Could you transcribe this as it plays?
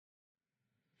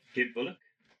Gib Bullock,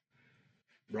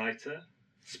 writer,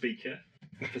 speaker,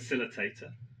 facilitator.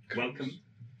 Welcome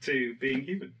to Being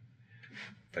Human.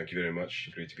 Thank you very much.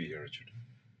 Great to be here, Richard.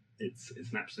 It's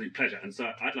an absolute pleasure. And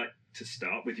so I'd like to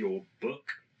start with your book,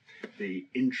 The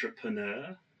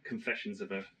Intrapreneur, Confessions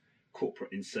of a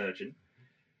Corporate Insurgent.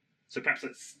 So perhaps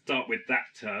let's start with that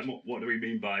term. What do we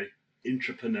mean by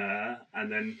intrapreneur?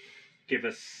 And then give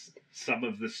us some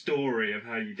of the story of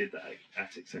how you did that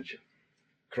at Accenture.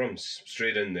 Crumbs,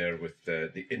 straight in there with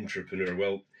the intrapreneur.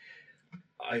 Well,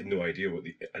 I had no idea what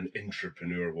an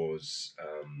intrapreneur was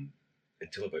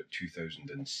until about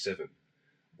 2007,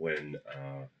 when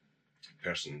a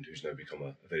person who's now become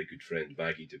a very good friend,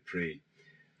 Maggie Dupre,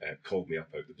 called me up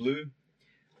out of the blue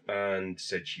and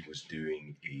said she was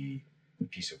doing a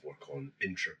piece of work on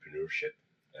intrapreneurship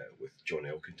with John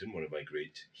Elkington, one of my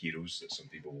great heroes that some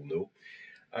people will know.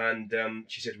 And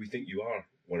she said, "We think you are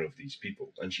one of these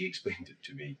people." And she explained it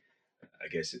to me. I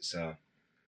guess it's an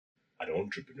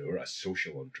entrepreneur, a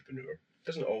social entrepreneur. It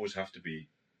doesn't always have to be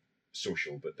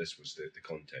social, but this was the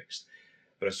context.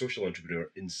 But a social entrepreneur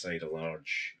inside a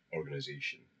large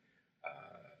organization.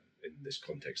 In this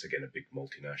context, again, a big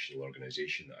multinational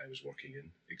organization that I was working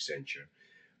in, Accenture.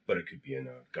 But it could be in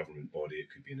a government body, it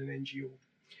could be in an NGO.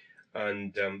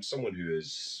 And someone who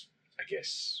is, I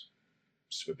guess,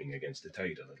 swimming against the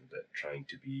tide a little bit, trying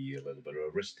to be a little bit of a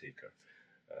risk taker,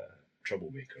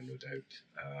 troublemaker, no doubt,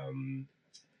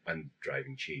 and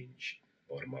driving change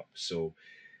bottom up. So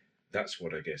that's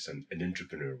what I guess an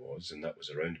intrapreneur was, and that was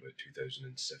around about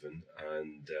 2007.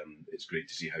 And it's great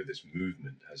to see how this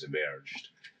movement has emerged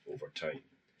over time.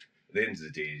 At the end of the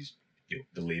day,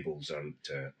 the labels aren't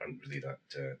really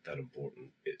that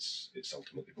important. It's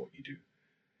ultimately what you do,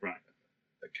 right,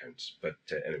 that counts. But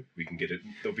anyway, we can get it.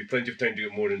 There'll be plenty of time to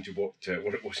get more into what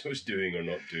it was I was doing or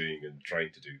not doing and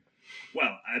trying to do.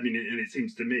 Well, I mean, and it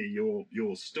seems to me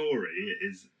your story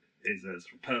is a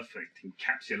sort of perfect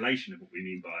encapsulation of what we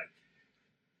mean by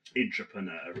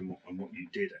intrapreneur and what you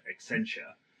did at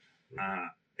Accenture.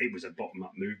 It was a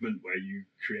bottom-up movement where you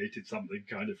created something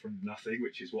kind of from nothing,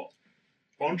 which is what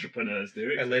entrepreneurs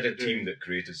do. I led a team that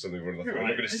created something from nothing. Right. I'm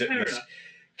not going to sit on this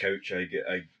couch.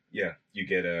 You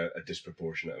get a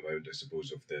disproportionate amount, I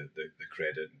suppose, of the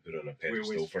credit and put on a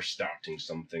pedestal for starting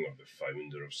something or the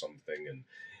founder of something, and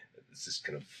it's this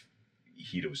kind of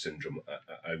hero syndrome.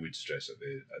 I would stress at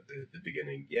the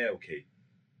beginning. Yeah, okay,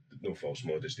 no false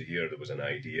modesty here. There was an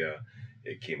idea,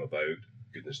 it came about,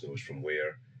 goodness knows from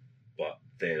where, but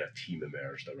then a team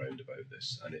emerged around about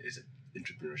this, and it is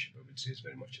entrepreneurship. I would say is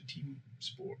very much a team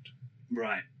sport.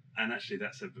 Right. And actually,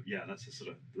 that's a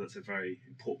very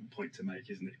important point to make,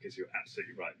 isn't it? Because you're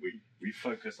absolutely right. We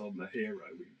focus on the hero.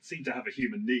 We seem to have a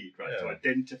human need, right, to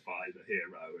identify the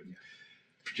hero and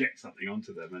project something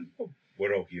onto them. And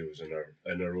we're all heroes in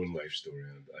our own life story,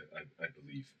 I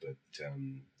believe. But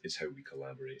it's how we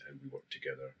collaborate, how we work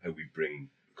together, how we bring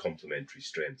complementary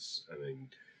strengths. I mean,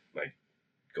 my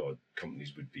God,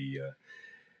 companies would be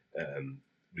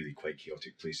really quite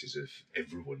chaotic places if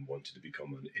everyone wanted to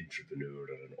become an intrapreneur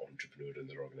or an entrepreneur in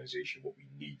their organization. What we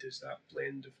need is that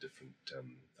blend of different,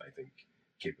 I think,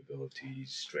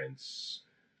 capabilities, strengths,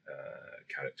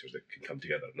 characters that can come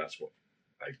together. And that's what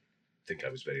I think I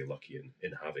was very lucky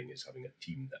in having a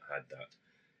team that had that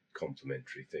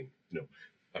complementary thing.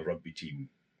 A rugby team,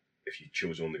 if you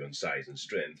chose only on size and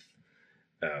strength,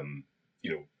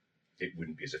 it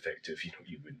wouldn't be as effective.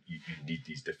 You need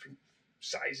these different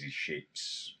sizes,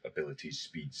 shapes, abilities,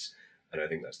 speeds, and I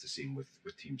think that's the same with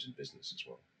teams in business as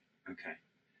well. Okay,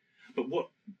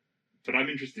 but I'm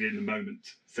interested in the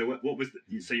moment. So what was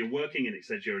so you're working in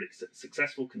Accenture, you're a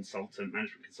successful consultant,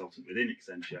 management consultant within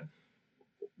Accenture.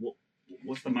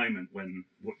 What's the moment when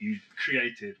what you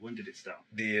created? When did it start?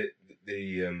 The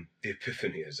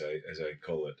epiphany, as I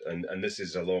call it, and this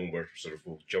is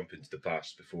we'll jump into the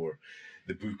past before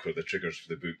the book or the triggers for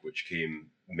the book, which came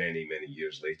many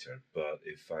years later. But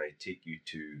if I take you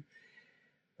to,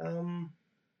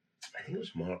 I think it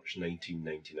was March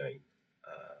 1999,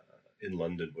 in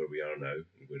London, where we are now,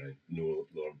 where I no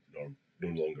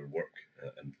longer work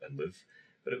and live.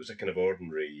 But it was a kind of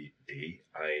ordinary day.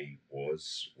 I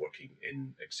was working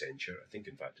in Accenture. I think,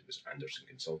 in fact, it was Anderson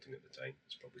Consulting at the time.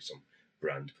 It's probably some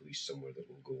brand police somewhere that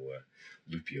will go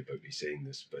loopy about me saying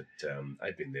this. But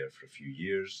I'd been there for a few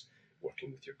years,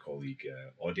 working with your colleague,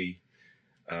 Audie.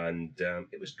 And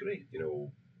it was great.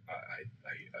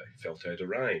 I felt I'd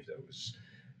arrived. I was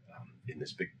in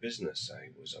this big business. I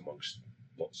was amongst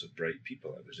lots of bright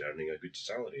people. I was earning a good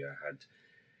salary. I had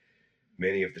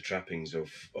many of the trappings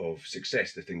of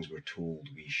success, the things we're told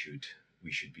we should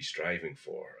be striving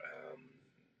for.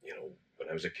 When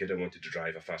I was a kid, I wanted to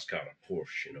drive a fast car, a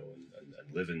Porsche,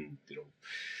 and live in,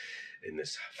 in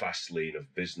this fast lane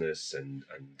of business and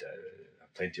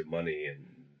have plenty of money and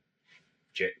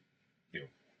jet,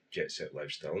 jet set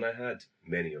lifestyle. And I had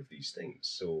many of these things.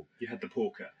 So you had the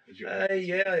porker.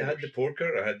 yeah, I had the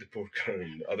porker.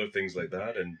 And other things like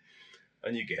that. And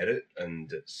you get it.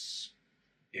 And it's,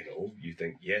 you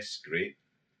think, yes, great,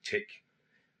 tick.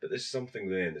 But there's something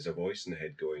then, there's a voice in the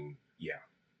head going, yeah,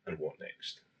 and what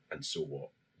next? And so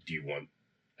what? Do you want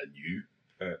a new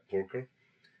porker?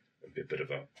 It'd be a bit of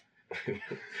a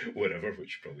whatever,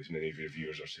 which probably many of your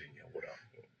viewers are saying, yeah, whatever.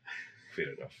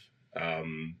 Fair enough.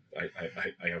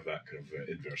 I have that kind of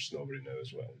inverse snobbery now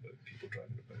as well, but people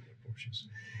driving about their Porsches.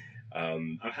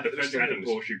 I've had a friend who had a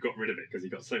Porsche who got rid of it because he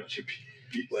got so much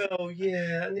abuse. Well,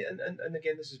 yeah, and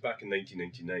again, this is back in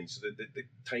 1999, so the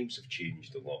times have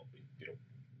changed a lot.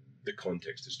 The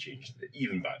context has changed.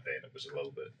 Even back then, it was a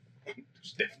little bit.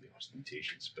 There's definitely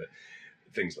ostentatious, but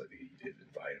things like the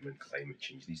environment, climate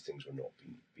change, these things were not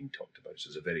being talked about. So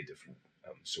there's a very different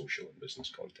social and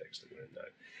business context that we're in now.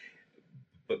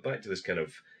 But back to this kind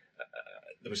of,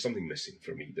 there was something missing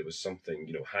for me. There was something,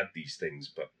 had these things,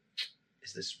 but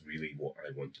is this really what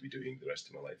I want to be doing the rest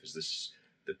of my life? Is this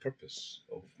the purpose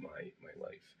of my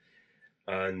life?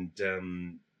 And,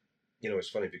 it's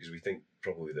funny because we think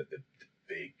probably that the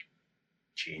big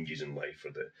changes in life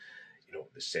are the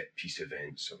set piece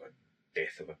events of a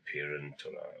death of a parent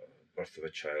or a birth of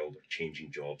a child or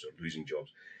changing jobs or losing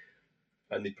jobs.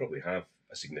 And they probably have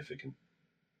a significant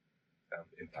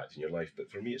impact in your life. But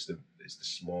for me, it's the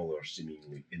smaller,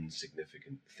 seemingly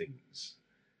insignificant things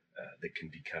that can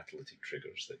be catalytic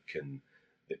triggers that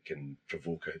can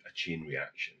provoke a chain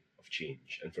reaction of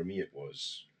change. And for me, it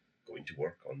was going to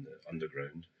work on the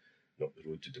underground, not the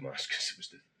road to Damascus. It was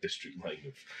the district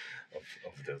line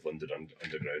of the London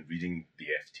Underground, reading the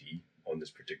FT on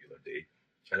this particular day.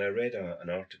 And I read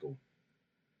an article.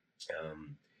 It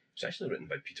was actually written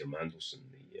by Peter Mandelson,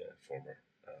 the former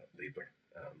Labour,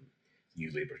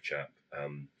 New Labour chap.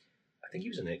 I think he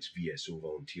was an ex-VSO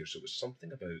volunteer, so it was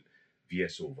something about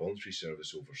VSO, voluntary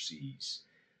service overseas,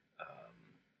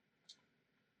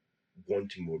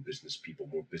 wanting more business people,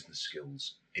 more business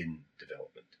skills in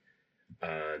development.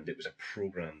 And it was a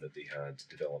program that they had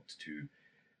developed to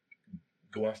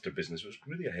go after business. It was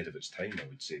really ahead of its time, I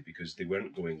would say, because they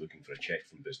weren't going looking for a check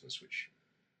from business, which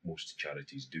most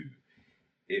charities do.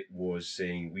 It was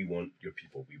saying, we want your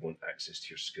people, we want access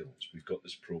to your skills. We've got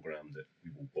this program that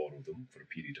we will borrow them for a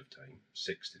period of time,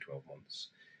 6 to 12 months.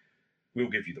 We'll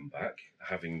give you them back,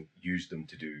 having used them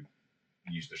to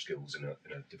use their skills in a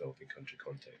developing country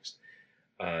context.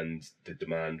 And the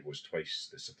demand was twice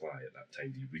the supply at that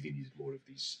time. They really needed more of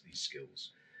these skills.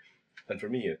 And for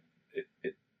me,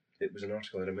 it was an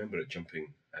article. I remember it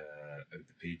jumping out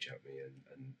the page at me,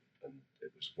 and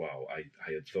it was wow.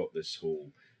 I had thought this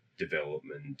whole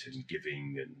development and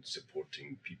giving and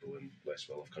supporting people in less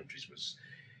well-off countries was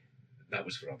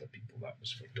for other people. That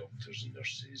was for doctors and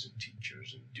nurses and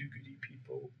teachers and do-goody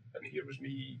people. And here was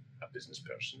me, a business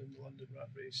person in the London rat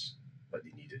race, but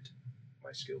they needed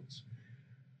my skills.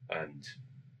 And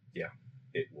yeah,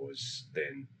 it was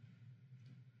then.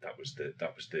 That was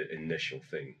the initial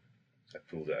thing. I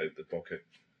pulled it out the pocket,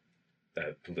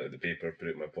 pulled it out the paper, put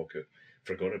it in my pocket,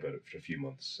 forgot about it for a few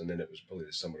months, and then it was probably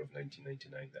the summer of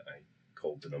 1999 that I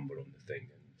called the number on the thing,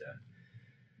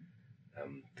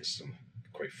 and there's some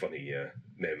quite funny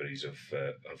memories of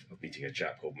meeting a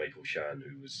chap called Michael Shan,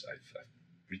 who was I've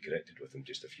reconnected with him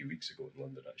just a few weeks ago in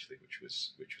London actually, which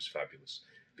was fabulous.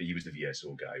 But he was the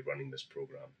VSO guy running this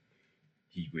program.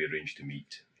 We arranged to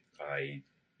meet. I,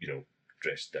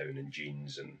 dressed down in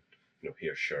jeans and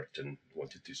hair shirt and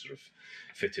wanted to sort of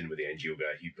fit in with the NGO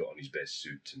guy. He put on his best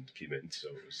suit and came in. So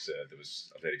it was there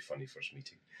was a very funny first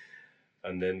meeting.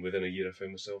 And then within a year, I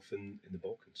found myself in the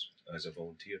Balkans as a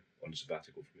volunteer on a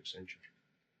sabbatical from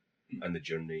Accenture, and the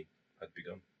journey had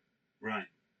begun. Right.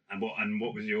 And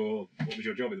what was your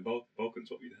job in the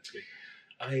Balkans? What were you there to do?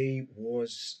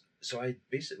 I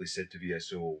basically said to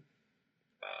VSO,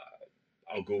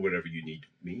 I'll go wherever you need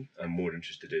me. I'm more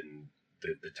interested in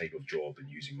the type of job and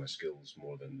using my skills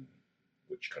more than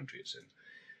which country it's in.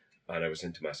 And I was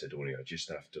into Macedonia just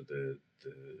after the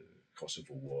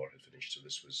Kosovo War had finished. So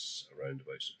this was around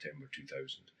about September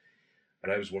 2000.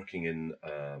 And I was working in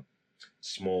a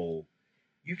small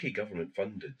UK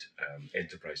government-funded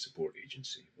enterprise support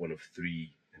agency, one of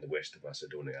 3 in the west of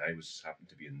Macedonia. I happened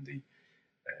to be in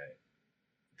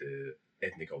the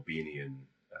ethnic Albanian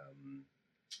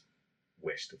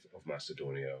west of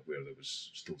Macedonia, where there was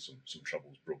still some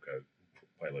troubles broke out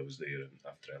while I was there and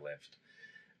after I left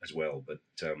as well. But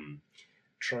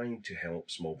trying to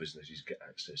help small businesses get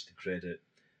access to credit,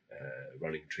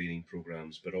 running training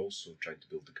programs, but also trying to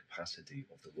build the capacity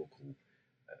of the local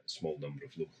small number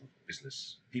of local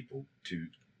business people to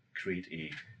create a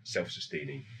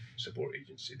self-sustaining support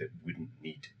agency that wouldn't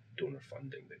need donor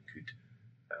funding, that could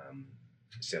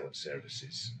sell its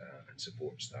services and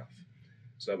support staff.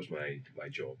 So that was my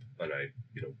job, and I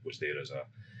was there as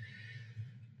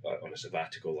on a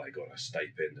sabbatical. I got a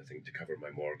stipend, I think, to cover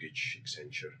my mortgage.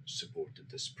 Accenture supported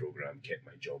this program, kept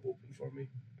my job open for me.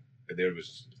 But there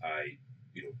was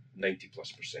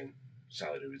 90+%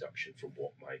 salary reduction from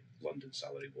what my London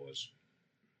salary was,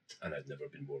 and I'd never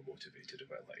been more motivated in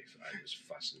my life. I was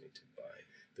fascinated by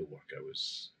the work. I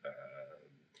was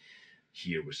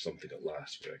here was something at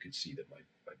last where I could see that my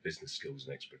business skills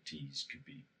and expertise could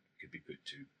be put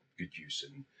to good use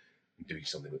in doing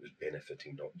something that was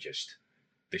benefiting not just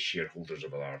the shareholders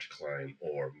of a large client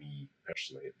or me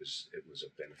personally. It was a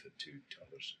benefit to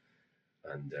others,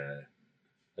 and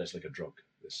it's like a drug,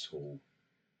 this whole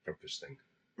purpose thing.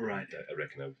 Right. And, I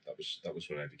reckon that was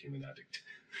when I became an addict.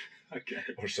 Okay.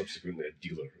 Or subsequently a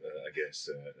dealer, I guess.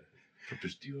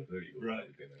 Purpose dealer. There you go. Right.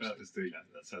 Purpose dealer.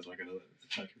 That sounds like another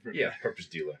title for it. Yeah, purpose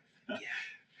dealer. Yeah,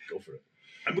 go for it.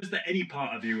 And was there any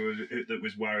part of you that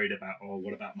was worried about,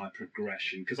 what about my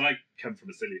progression? Because I come from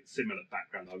a similar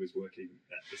background. I was working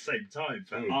at the same time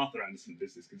for Arthur Andersen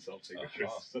Business Consulting, which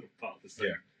was sort of part of the same.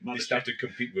 Yeah, they started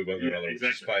competing with one another,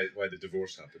 exactly. Which is why the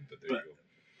divorce happened. But there you go.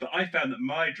 But I found that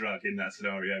my drug in that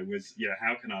scenario was,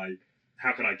 how can I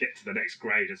get to the next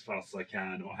grade as fast as I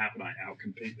can, or how can I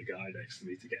outcompete the guy next to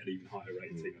me to get an even higher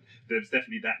rating? There's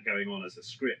definitely that going on as a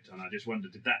script, and I just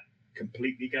wondered, did that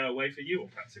completely go away for you, or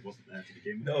perhaps it wasn't there to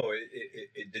begin with? No,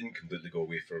 it didn't completely go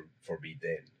away for me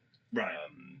then. Right.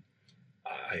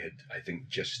 I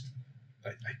think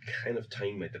I kind of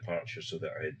timed my departure so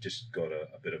that I had just got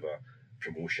a bit of a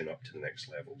promotion up to the next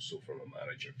level. So from a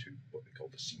manager to what they call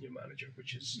the senior manager,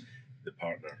 which is the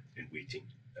partner in waiting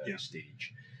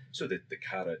stage. So that the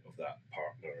carrot of that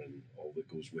partner and all that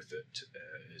goes with it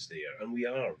is there. And we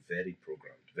are very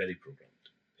programmed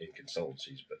in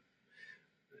consultancies, but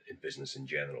in business in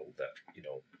general, that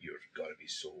you've got to be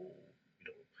so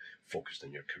focused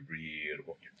on your career,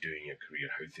 what you're doing in your career,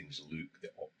 how things look,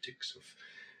 the optics of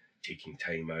taking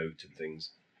time out and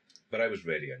things. But I was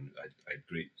ready, and I had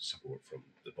great support from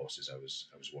the bosses I was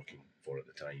working for at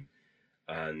the time,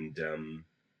 and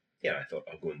I thought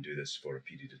I'll go and do this for a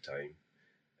period of time,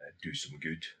 do some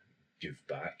good, give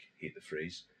back. Hate the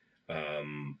phrase,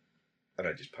 and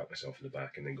I just pat myself in the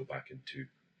back and then go back into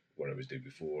what I was doing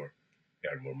before.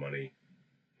 Earn more money,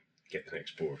 get the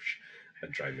next Porsche,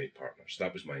 and try and make partners.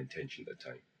 That was my intention at the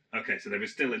time. Okay, so there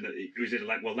was still was it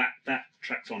like, well, that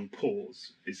track's on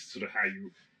pause is sort of how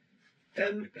you.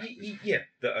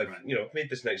 That I've made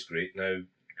this next grade now,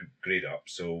 grade up.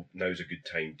 So now's a good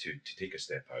time to take a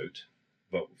step out,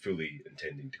 but fully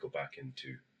intending to go back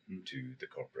into the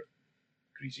corporate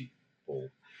greasy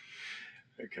hole.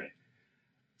 Okay,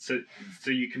 so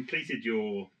you completed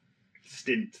your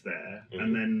stint there,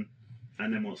 and then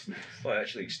what's next? Well, I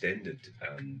actually extended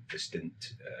the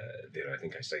stint there. I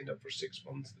think I signed up for 6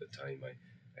 months at the time. I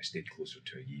stayed closer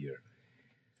to a year.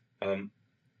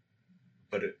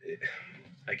 But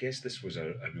I guess this was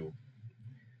a real,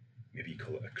 maybe you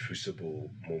call it a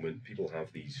crucible moment. People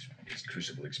have these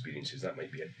crucible experiences. That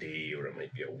might be a day, or it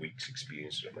might be a week's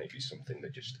experience, or it might be something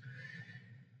that just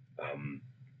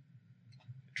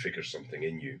triggers something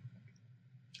in you.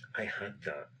 I had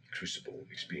that crucible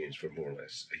experience for more or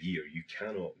less a year. You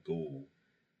cannot go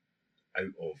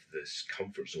out of this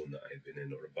comfort zone that I had been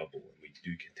in, or a bubble, and we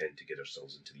do tend to get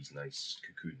ourselves into these nice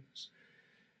cocoons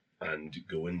and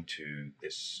go into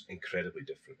this incredibly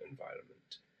different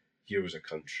environment. Here was a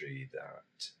country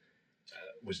that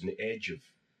was on the edge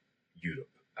of Europe,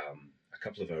 a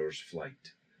couple of hours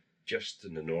flight, just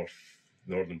in the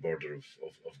northern border of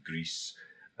Greece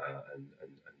and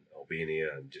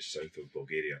Albania, and just south of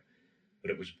Bulgaria.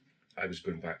 But I was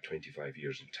going back 25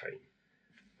 years in time,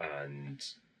 and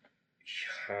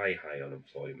high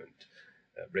unemployment.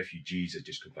 Refugees had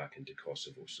just come back into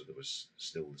Kosovo, so there was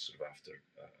still the sort of after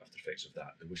effects of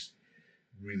that. There was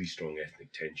really strong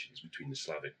ethnic tensions between the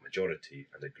Slavic majority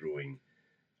and a growing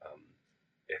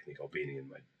ethnic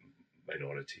Albanian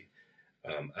minority.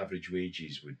 Average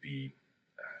wages would be,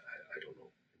 I don't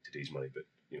know in today's money, but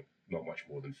not much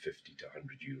more than 50 to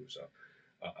 100 euros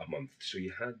a month. So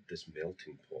you had this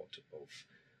melting pot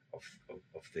of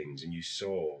things, and you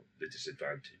saw the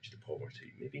disadvantage, the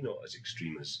poverty, maybe not as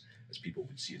extreme as people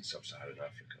would see in sub-Saharan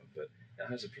Africa, but it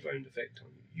has a profound effect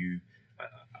on you.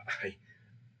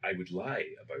 I would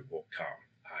lie about what car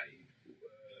I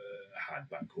had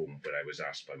back home, when I was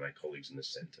asked by my colleagues in the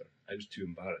centre, I was too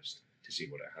embarrassed to say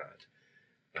what I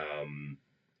had.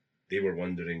 They were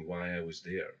wondering why I was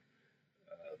there.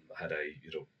 Had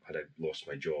I lost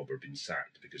my job or been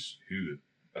sacked, because who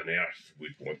on earth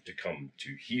would want to come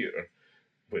to here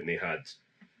when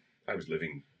I was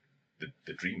living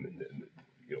the dream, and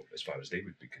as far as they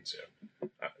would be concerned,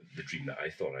 the dream that I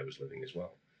thought I was living as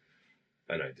well.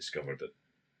 And I discovered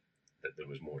that there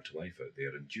was more to life out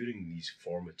there. And during these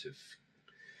formative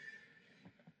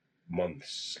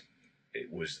months,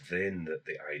 it was then that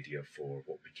the idea for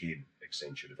what became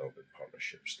Accenture Development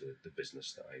Partnerships, the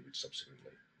business that I would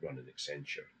subsequently run in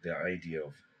Accenture, the idea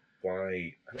of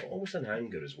why, and almost an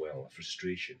anger as well, a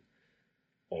frustration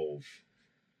of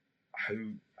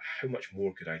how much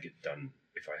more could I get done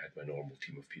if I had my normal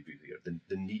team of people here.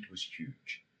 The need was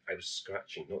huge. I was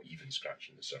not even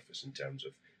scratching the surface in terms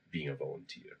of being a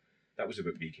volunteer. That was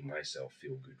about making myself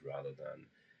feel good rather than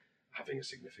having a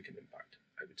significant impact,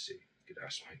 I would say. You could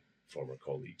ask my former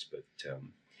colleagues, but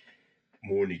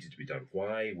more needed to be done.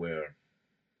 Why were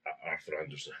Arthur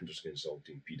Andersen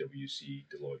Consulting, PwC,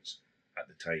 Deloitte at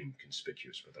the time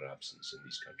conspicuous with their absence in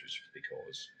these countries?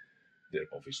 Because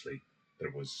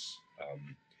there was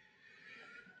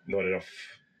not enough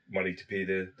money to pay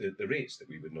the rates that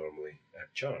we would normally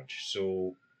charge.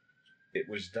 So it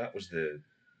was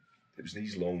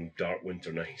these long dark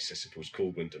winter nights, I suppose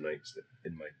cold winter nights, that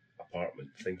in my apartment,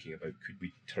 thinking about, could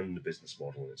we turn the business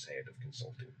model on its head of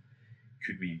consulting?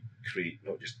 Could we create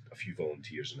not just a few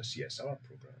volunteers in a CSR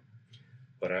program,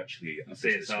 but actually a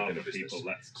business within a business?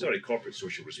 Corporate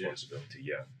social responsibility.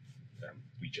 Yeah,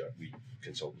 we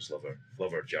consultants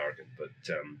love our jargon, but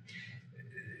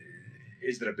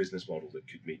is there a business model that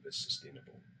could make this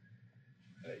sustainable?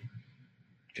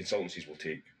 Consultancies will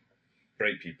take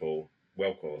bright people,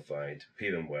 well qualified, pay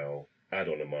them well, add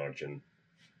on a margin,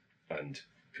 and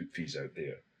put fees out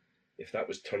there. If that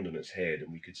was turned on its head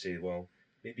and we could say, well,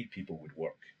 maybe people would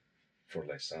work for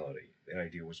less salary. The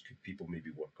idea was, could people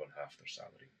maybe work on half their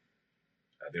salary?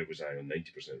 There was I on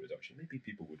 90% reduction. Maybe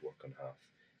people would work on half.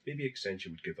 Maybe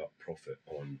Accenture would give up profit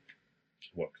on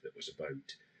work that was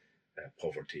about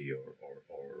poverty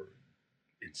or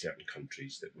in certain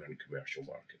countries that weren't commercial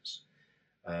markets.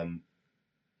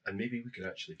 And maybe we could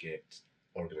actually get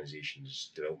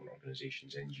development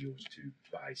organisations, NGOs, to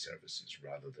buy services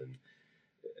rather than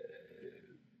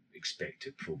expect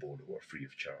it pro bono or free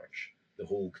of charge. The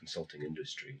whole consulting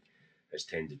industry has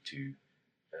tended to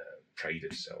pride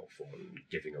itself on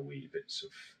giving away bits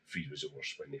of free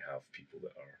resource when they have people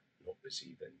that are not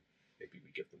busy, then maybe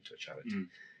we give them to a charity.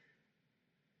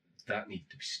 That needs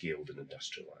to be scaled and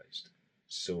industrialised.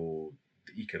 So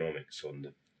the economics on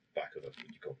the back of a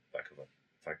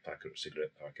fag packet or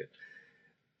cigarette packet,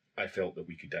 I felt that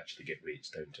we could actually get rates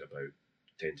down to about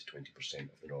 10 to 20%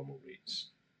 of the normal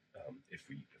rates if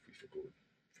we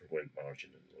forwent margin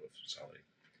and a lot of salary.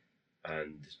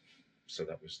 And so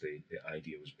that was the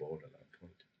idea was born at that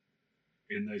point.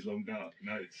 In those long dark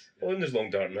nights. Well, in those long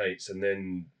dark nights, and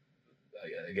then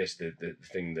I guess the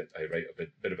thing that I write a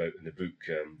bit about in the book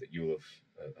that you'll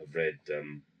have read.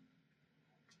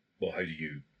 Well, how do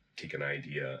you take an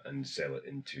idea and sell it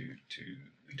into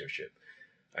leadership?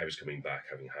 I was coming back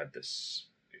having had this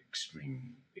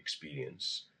extreme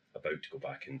experience, about to go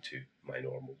back into my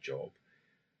normal job,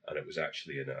 and it was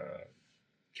actually in a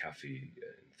cafe in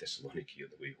Thessaloniki on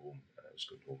the way home. And I was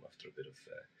going home after a bit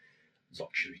of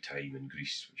luxury time in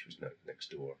Greece, which was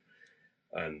next door,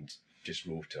 and just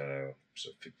wrote a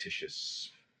sort of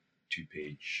fictitious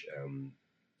 2-page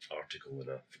article in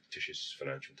a fictitious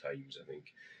Financial Times, I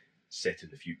think, set in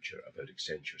the future about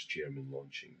Accenture's chairman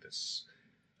launching this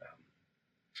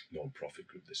non-profit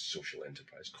group, this social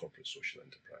enterprise, corporate social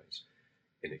enterprise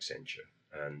in Accenture.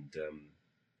 And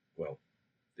well,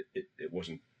 it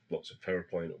wasn't lots of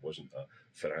PowerPoint, it wasn't a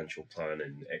financial plan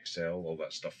in Excel, all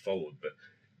that stuff followed, but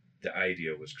the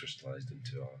idea was crystallized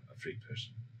into a fake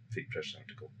press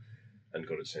article and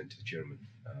got it sent to the chairman,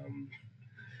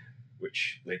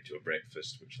 which led to a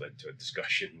breakfast, which led to a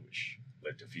discussion, which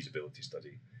led to a feasibility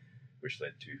study, which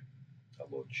led to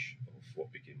a launch of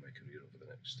what became my career over the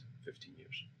next 15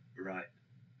 years. Right.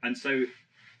 And so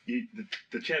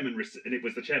the chairman, and it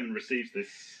was the chairman receives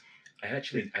this. I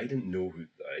didn't know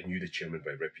I knew the chairman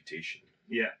by reputation.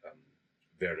 Yeah.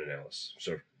 Vernon Ellis,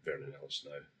 Sir Vernon Ellis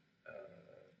now,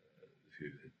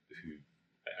 who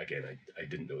again, I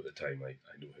didn't know at the time. I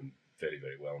know him very,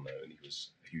 very well now, and he was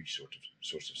a huge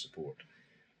source of support.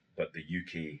 But the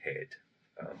UK head,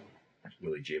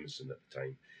 Willie Jameson at the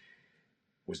time,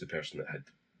 was the person that had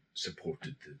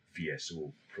supported the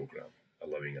VSO programme,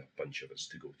 allowing a bunch of us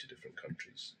to go to different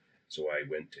countries. So I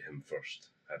went to him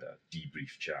first, had a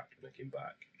debrief chat when I came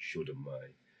back, showed him my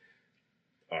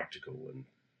article and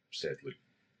said, look,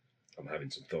 I'm having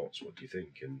some thoughts, what do you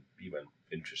think? And he went,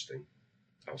 interesting,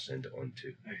 I'll send it on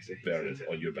to Vernon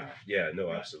on your behalf. Yeah,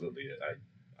 no, absolutely.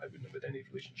 I wouldn't have had any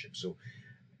relationship. So,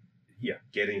 yeah,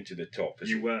 getting to the top.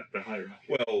 You worked the hierarchy.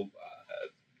 Well,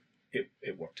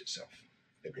 it worked itself.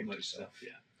 It worked itself.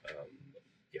 Yeah.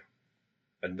 Yeah.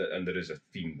 And there is a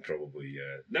theme probably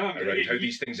No, around how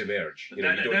these things emerge. You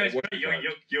know, it's great.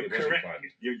 You're correct.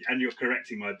 You're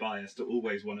correcting my bias to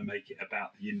always want to make it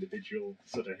about the individual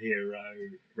sort of hero,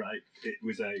 right? It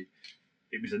was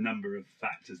a number of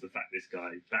factors. The fact this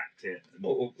guy backed it.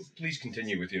 Well, please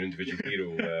continue with your individual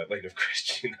hero line of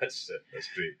question. That's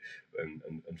great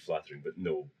and flattering. But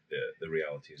no, the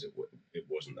reality is it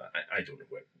wasn't that. I don't know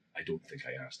where. I don't think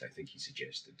I asked. I think he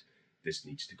suggested this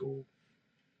needs to go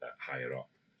higher up,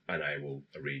 and I will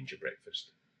arrange a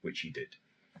breakfast, which he did,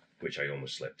 which I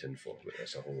almost slept in for. But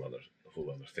that's a whole other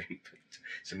thing. But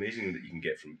it's amazing that you can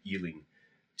get from Ealing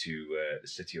to the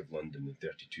City of London in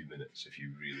 32 minutes if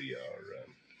you really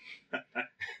are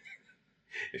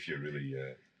if you're really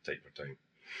tight for time.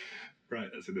 Right,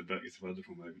 that's in the book. It's a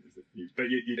wonderful moment, isn't it? But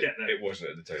you get there. It wasn't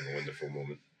at the time a wonderful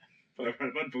moment. A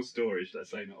wonderful story, should I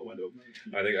say, not a wonderful moment.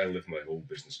 I think I lived my whole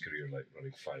business career like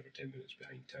running 5 or 10 minutes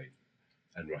behind time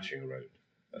and rushing around.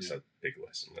 That's a big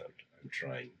lesson learned. I'm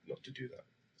trying not to do that.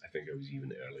 I think I was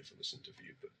even early for this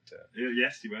interview, but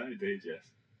yes, you were indeed.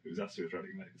 Yes, it was us who was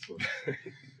running late this morning.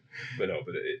 But no,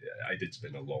 I did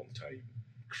spend a long time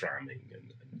cramming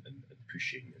and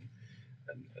pushing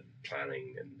and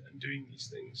planning and doing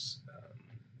these things,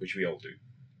 which we all do,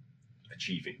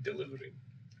 achieving, delivering.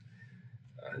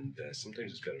 And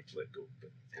sometimes it's better to let go,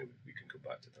 but anyway, we can come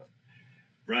back to that.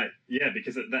 Right, yeah,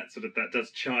 because that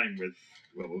does chime with,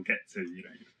 well, we'll get to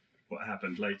what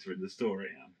happened later in the story.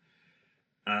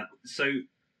 So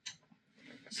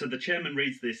the chairman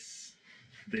reads this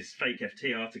fake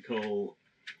FT article.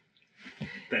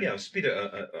 Then I'll speed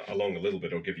it along a little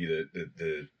bit. I'll give you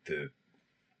the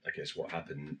I guess what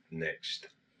happened next.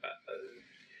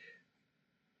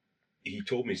 He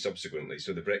told me subsequently.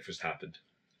 So the breakfast happened,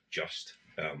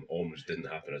 almost didn't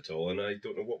happen at all, and I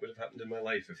don't know what would have happened in my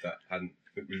life if that hadn't.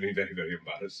 It would have been very, very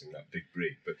embarrassing, that big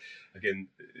break. But again,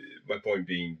 my point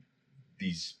being,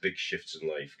 these big shifts in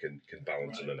life can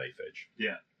balance on a knife edge.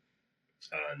 Yeah.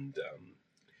 And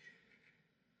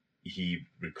he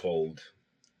recalled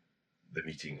the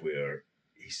meeting where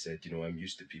he said, I'm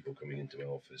used to people coming into my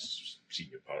office,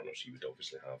 senior partners he would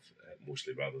obviously have,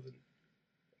 mostly rather than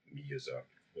me as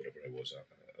whatever I was,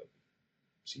 a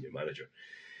senior manager.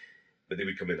 But they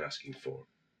would come in asking for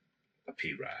a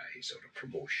pay rise or a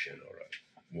promotion or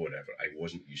whatever. I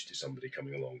wasn't used to somebody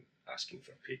coming along asking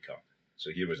for a pay cut. So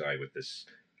here was I with this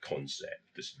concept,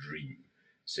 this dream,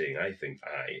 saying I think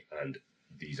I and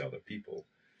these other people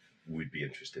would be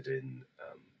interested in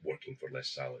working for less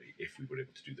salary if we were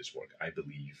able to do this work. I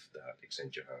believe that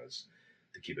Accenture has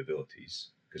the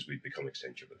capabilities, because we'd become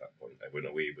Accenture at that point. I went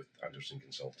away with Anderson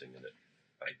Consulting and it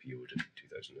IPO'd in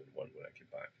 2001 when I came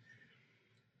back.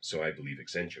 So I believe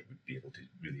Accenture would be able to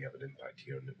really have an impact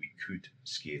here, and that we could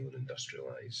scale and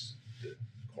industrialize the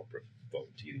corporate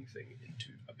volunteering thing into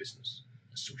a business,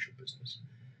 a social business.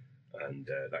 And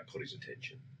that caught his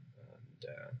attention. And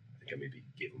I think I maybe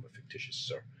gave him a fictitious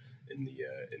sir in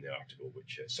the article,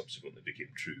 which subsequently became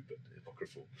true, but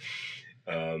apocryphal.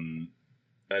 And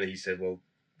he said, well,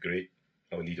 great,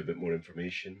 I'll need a bit more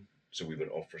information. So we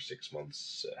went off for 6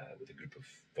 months with a group of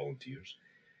volunteers,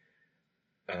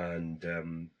 and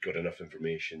got enough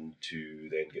information to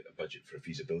then get a budget for a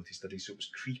feasibility study. So it was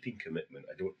creeping commitment.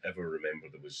 I don't ever remember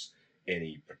there was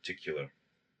any particular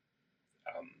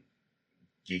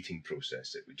gating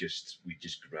process. We just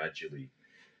gradually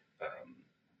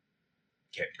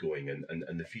kept going,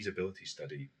 and the feasibility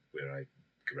study, where I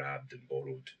grabbed and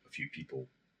borrowed a few people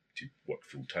to work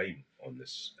full time on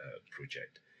this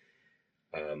project,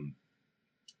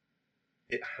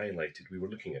 it highlighted we were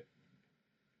looking at,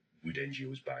 would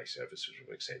NGOs buy services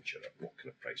from Accenture at what kind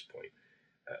of price point?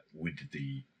 Would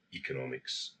the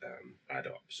economics add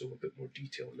up? So a bit more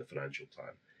detail in the financial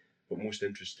plan. But most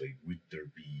interestingly, would there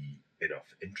be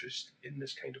enough interest in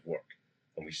this kind of work?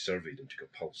 And we surveyed and took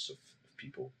a pulse of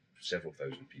people, several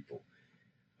thousand people,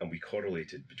 and we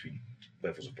correlated between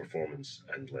levels of performance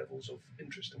and levels of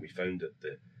interest. And we found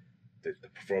that the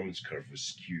performance curve was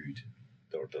skewed,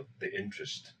 or the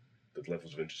interest, the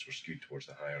levels of interest were skewed towards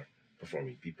the higher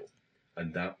performing people.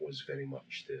 And that was very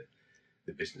much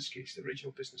the business case, the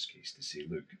original business case, to say,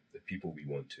 look, the people we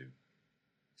want to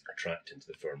attract into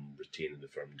the firm, retain in the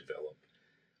firm, develop,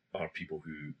 are people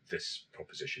who this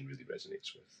proposition really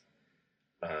resonates with.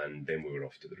 And then we were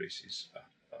off to the races.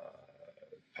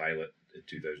 Pilot in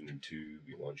 2002,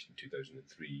 we launched in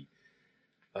 2003,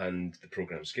 and the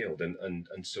program scaled. And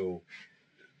so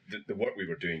the work we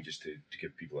were doing, just to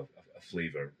give people a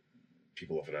flavour,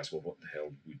 people often ask, well, what the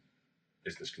hell would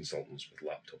business consultants with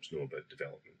laptops know about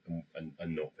development?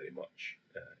 And not very much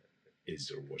is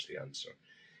or was the answer.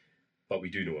 But we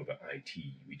do know about IT.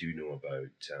 We do know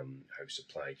about how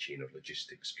supply chain or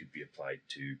logistics could be applied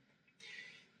to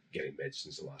getting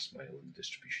medicines the last mile in the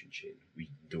distribution chain. We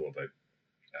know about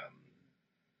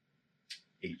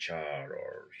HR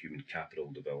or human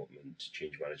capital development,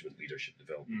 change management, leadership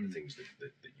development, the things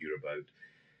that you're about.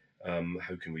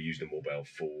 How can we use the mobile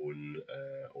phone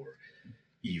or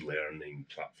e-learning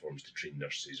platforms to train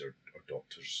nurses or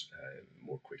doctors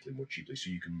more quickly, more cheaply? So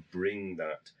you can bring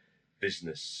that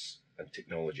business and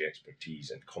technology expertise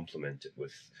and complement it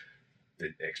with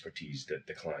the expertise that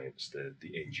the clients, the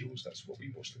NGOs, that's what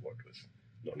we mostly worked with,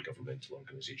 non-governmental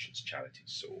organisations, charities.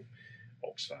 So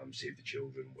Oxfam, Save the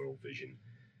Children, World Vision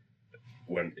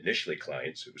weren't initially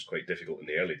clients. It was quite difficult in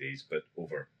the early days, but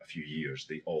over a few years,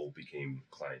 they all became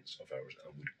clients of ours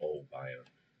and would all buy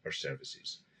our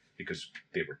services because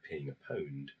they were paying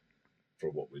 £1 for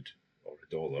what would, or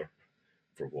 $1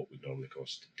 for what would normally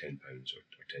cost £10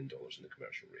 or $10 in the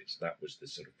commercial rates. That was the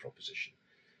sort of proposition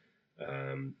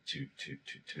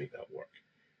to make that work.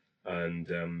 And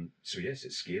so yes,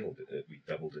 it scaled. We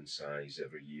doubled in size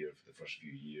every year for the first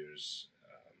few years.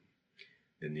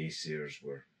 The naysayers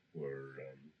were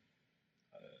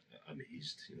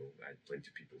amazed. You know, I had plenty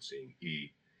of people saying, you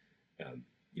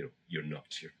know, you're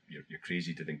nuts. You're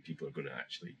crazy to think people are going to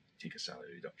actually take a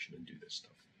salary reduction and do this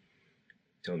stuff.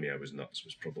 Telling me I was nuts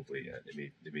was probably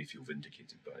they may feel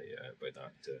vindicated by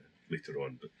that later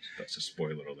on, but that's a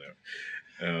spoiler alert.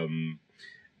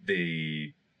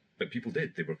 But people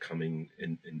did. They were coming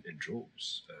in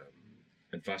droves.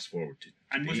 And fast forward to today.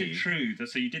 And was it true that,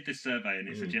 so you did this survey and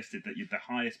it suggested that the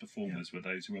highest performers were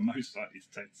those who were most likely to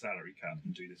take the salary cut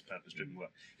and do this purpose-driven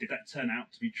work? Did that turn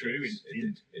out to be true? Yes,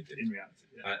 it did. In reality?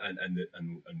 Yeah.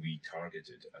 And we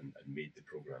targeted and made the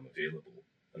program available,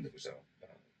 and there was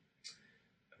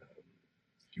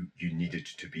you needed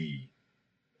to be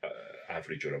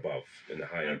average or above in the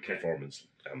higher performance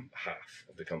half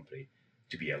of the company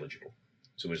to be eligible.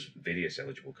 So there was various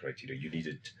eligible criteria. You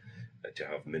needed to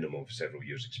have minimum of several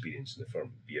years experience in the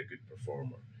firm, be a good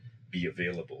performer, be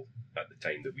available at the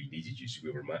time that we needed you. So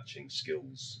we were matching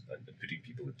skills and putting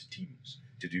people into teams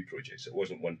to do projects. It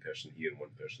wasn't one person here and one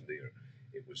person there.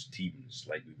 It was teams,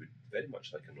 like we would, very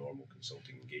much like a normal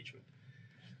consulting engagement.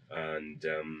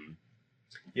 And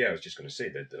yeah, I was just going to say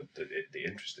that the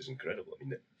interest is incredible. I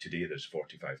mean, today there's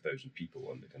 45,000 people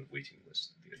on the kind of waiting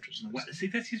list, the interest list. Well, see,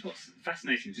 this is what's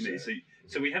fascinating to me.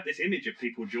 So we have this image of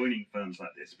people joining firms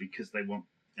like this because they want,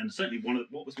 and certainly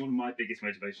what was one of my biggest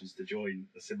motivations to join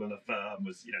a similar firm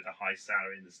was, you know, the high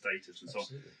salary and the status and so on.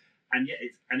 And yet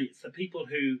it's the people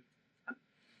who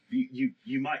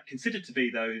you might consider to be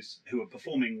those who are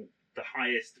performing the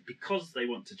highest because they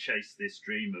want to chase this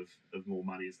dream of more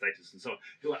money and status and so on,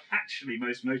 who are actually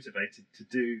most motivated to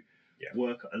do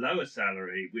work at a lower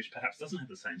salary, which perhaps doesn't have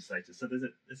the same status. So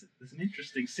there's an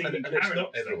interesting seeming paradox. It's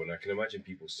not everyone. I can imagine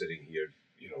people sitting here,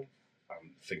 you know,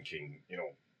 thinking, you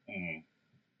know,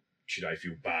 should I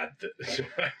feel bad that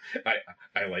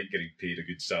I like getting paid a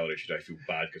good salary? Should I feel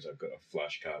bad because I've got a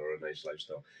flash car or a nice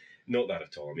lifestyle? Not that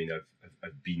at all. I mean,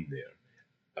 I've been there.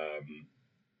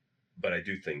 But I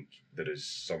do think there is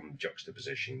some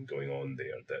juxtaposition going on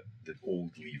there, that the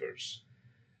old levers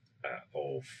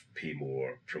of pay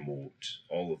more, promote,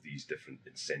 all of these different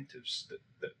incentives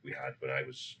that we had when I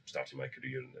was starting my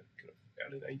career in the kind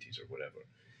of early 90s or whatever,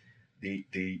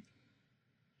 they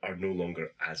are no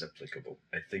longer as applicable.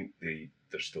 I think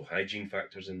there's still hygiene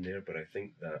factors in there, but I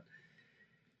think that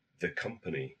the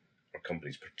company or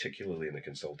companies, particularly in the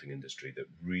consulting industry, that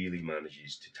really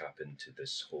manages to tap into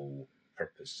this whole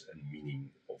purpose and meaning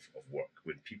of work,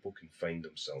 when people can find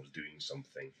themselves doing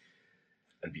something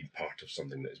and being part of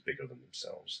something that is bigger than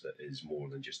themselves, that is more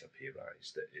than just a pay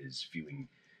rise, that is feeling,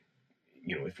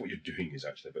 you know, if what you're doing is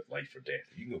actually about life or death,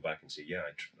 you can go back and say, yeah,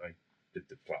 I did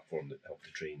the platform that helped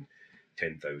to train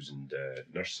 10,000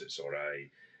 nurses, or I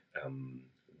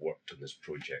worked on this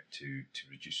project to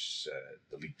reduce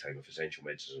the lead time of essential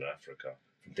medicines in Africa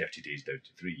from 30 days down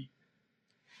to 3.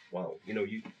 Wow, you know,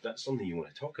 that's something you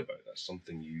want to talk about. That's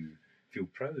something you feel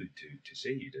proud to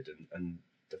say you did. And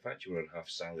the fact you were on half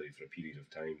salary for a period of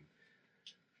time,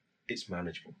 it's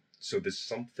manageable. So there's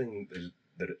something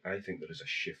that I think there is a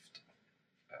shift.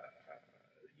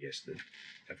 Yes,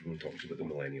 everyone talks about the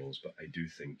millennials, but I do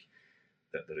think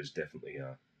that there is definitely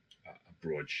a a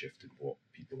broad shift in what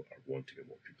people are wanting and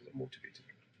what people are motivated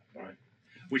by. Right.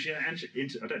 Which I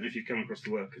don't know if you've come across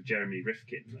the work of Jeremy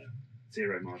Rifkin, the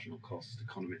zero marginal cost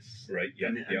economist. Right, yeah,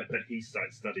 yeah. But he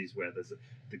cites studies where there's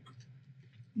the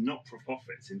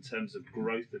not-for-profits in terms of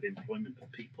growth of employment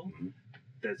of people. Mm-hmm.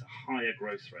 There's a higher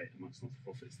growth rate amongst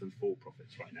not-for-profits than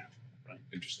for-profits right now. Right.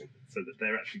 Interesting. So that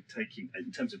they're actually taking,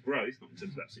 in terms of growth, not in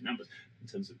terms of absolute numbers, in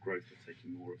terms of growth, they're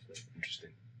taking more of the.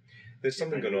 Interesting. There's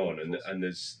something going on, and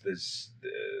there's I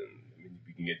mean,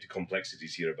 we can get into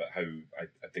complexities here about how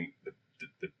I think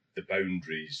the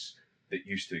boundaries that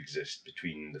used to exist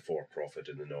between the for-profit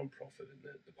and the non-profit and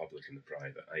the public and the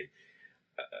private.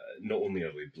 Not only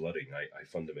are they blurring, I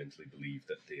fundamentally believe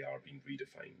that they are being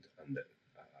redefined, and that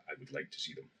I would like to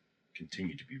see them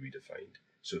continue to be redefined,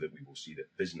 so that we will see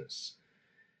that business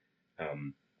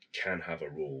can have a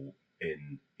role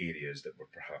in areas that were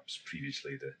perhaps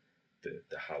previously the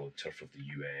hallowed turf of the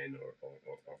UN or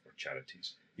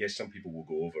charities. Yes, some people will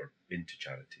go over into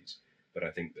charities, but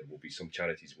I think there will be some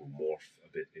charities will morph a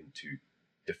bit into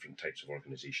different types of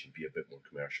organisation, be a bit more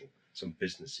commercial. Some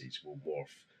businesses will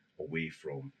morph away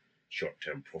from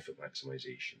short-term profit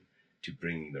maximisation to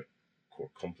bringing their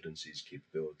core competencies,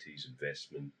 capabilities,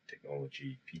 investment,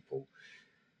 technology, people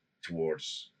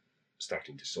towards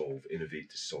starting to innovate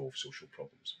to solve social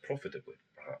problems, profitably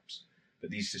perhaps.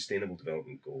 But these sustainable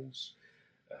development goals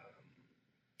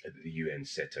that the UN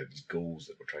set out, these goals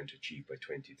that we're trying to achieve by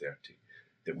 2030,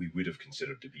 that we would have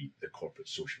considered to be the corporate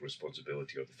social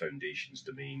responsibility or the foundation's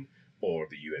domain or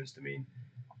the UN's domain,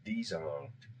 these are,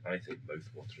 I think,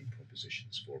 mouth-watering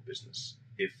propositions for business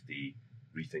if they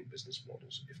rethink business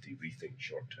models, if they rethink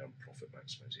short-term profit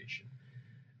maximisation.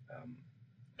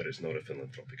 But it's not a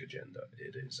philanthropic agenda.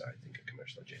 It is, I think, a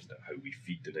commercial agenda. How we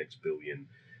feed the next billion,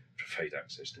 provide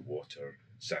access to water,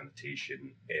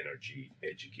 sanitation, energy,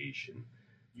 education,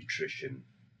 nutrition,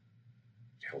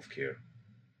 healthcare.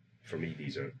 For me,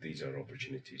 these are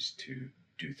opportunities to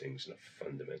do things in a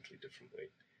fundamentally different way,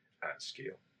 at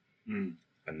scale. Mm.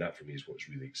 And that for me is what's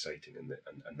really exciting, and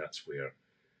that's where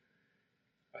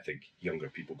I think younger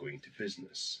people going into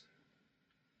business,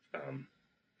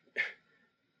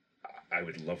 I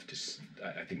would love to.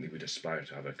 I think they would aspire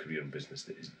to have a career in business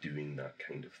that is doing that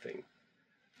kind of thing.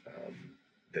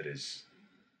 That is,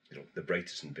 the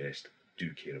brightest and best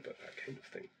do care about that kind of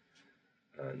thing,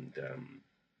 and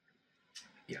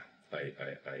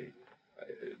I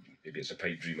maybe it's a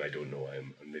pipe dream. I don't know.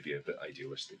 I'm maybe a bit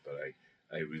idealistic, but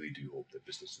I really do hope that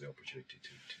business has the opportunity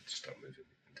to start moving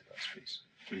into that space.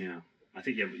 Yeah, I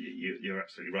think you're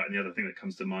absolutely right. And the other thing that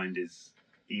comes to mind is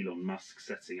Elon Musk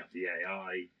setting up the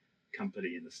AI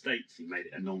company in the States. He made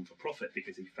it a non-for-profit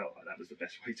because he felt like that was the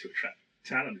best way to attract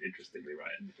talent, interestingly,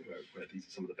 right? And where these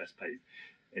are some of the best paid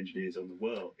engineers in the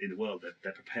world,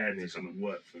 they're prepared to come and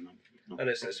work for a non-for-profit. And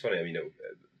it's funny, I mean,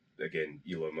 again,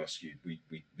 Elon Musk, we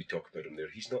talk about him there.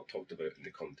 He's not talked about in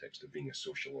the context of being a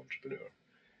social entrepreneur.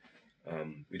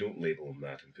 We don't label him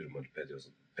that and put him on a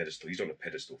pedestal. He's on a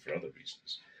pedestal for other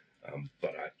reasons.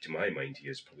 But to my mind, he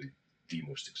is probably the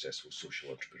most successful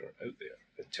social entrepreneur out there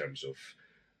in terms of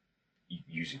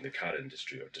using the car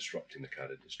industry or disrupting the car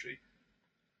industry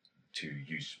to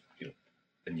use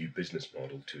a new business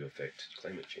model to affect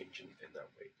climate change in that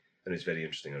way. And it's very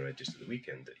interesting. I read just at the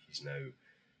weekend that he's now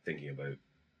thinking about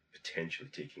potentially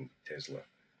taking Tesla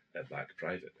back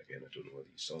private again. I don't know whether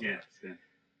you saw that. Yeah.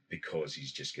 Because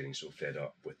he's just getting so fed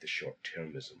up with the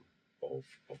short-termism of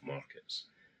markets.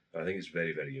 But I think it's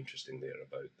very, very interesting there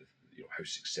about how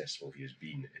successful he has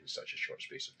been in such a short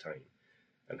space of time,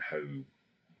 and how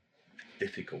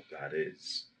difficult that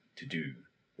is to do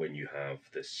when you have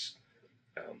this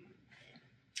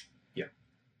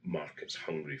markets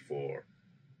hungry for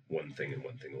one thing and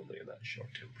one thing only, and that's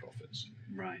short-term profits.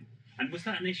 Right. And was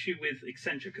that an issue with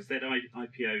Accenture because they'd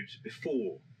IPO'd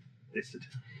before this had?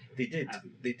 They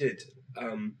did.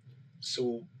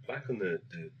 So back on the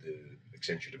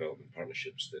Accenture Development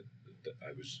Partnerships that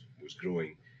I was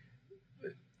growing,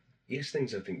 yes,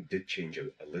 things I think did change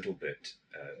a little bit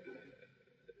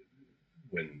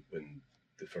when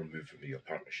the firm moved from being a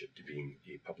partnership to being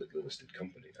a publicly listed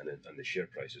company, and the share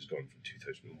price has gone from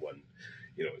 2001.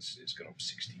 It's gone up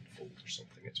 16-fold or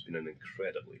something. It's been an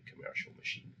incredibly commercial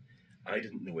machine. I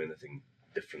didn't know anything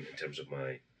different in terms of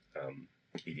my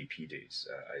ADP days.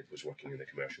 I was working in the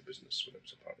commercial business when it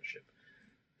was a partnership.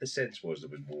 The sense was there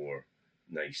was more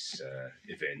nice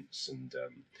events and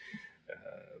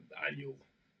annual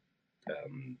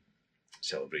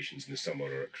celebrations in the summer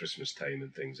or at Christmas time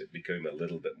and things. It became a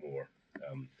little bit more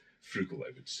frugal,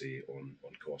 I would say, on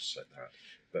costs like that.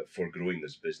 But for growing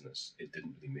this business, it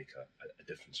didn't really make a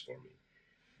difference for me.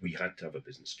 We had to have a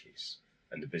business case.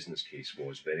 And the business case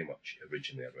was very much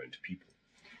originally around people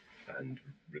and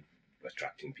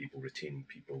attracting people, retaining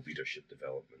people, leadership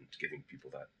development, giving people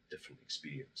that different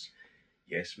experience.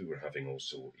 Yes, we were having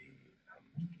also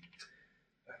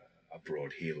a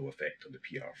broad halo effect on the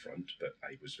PR front, but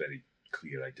I was very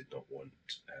clear I did not want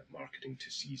marketing to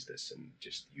seize this and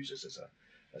just use us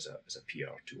as a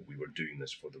PR tool. We were doing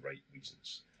this for the right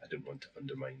reasons. I didn't want to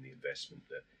undermine the investment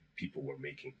that people were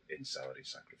making in salary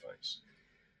sacrifice.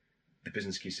 The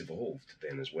business case evolved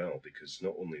then as well, because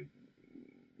not only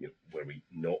were we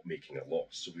not making a loss,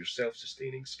 so we were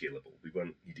self-sustaining, scalable. We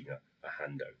weren't needing a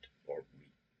handout, or we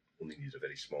only needed a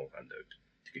very small handout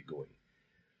to get going.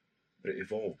 But it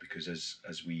evolved because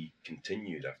as we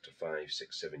continued after 5,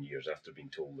 6, 7 years, after being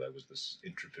told I was this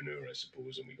entrepreneur, I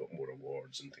suppose, and we got more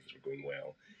awards and things were going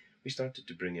well, we started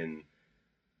to bring in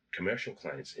commercial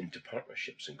clients into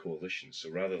partnerships and coalitions. So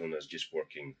rather than us just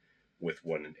working with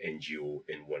one NGO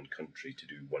in one country to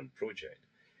do one project,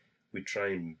 we try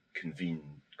and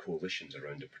convene coalitions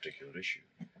around a particular issue.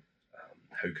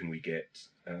 How can we get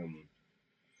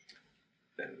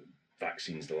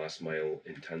vaccines the last mile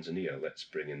in Tanzania? Let's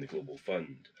bring in the Global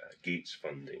Fund, Gates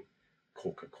funding,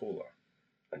 Coca-Cola,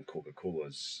 and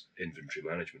Coca-Cola's inventory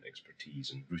management expertise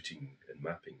and routing and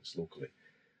mappings locally.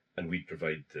 And we'd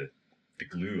provide the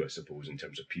glue, I suppose, in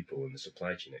terms of people, and the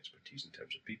supply chain expertise in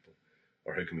terms of people.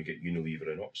 Or how can we get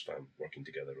Unilever and Oxfam working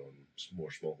together on more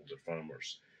smallholder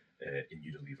farmers in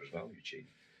Unilever's value chain?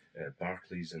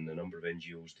 Barclays and a number of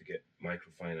NGOs to get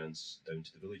microfinance down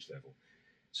to the village level.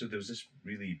 So there was this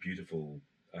really beautiful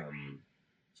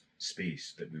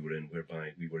space that we were in,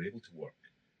 whereby we were able to work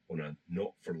on a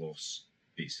not-for-loss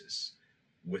basis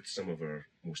with some of our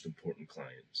most important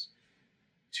clients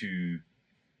to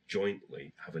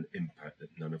jointly have an impact that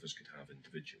none of us could have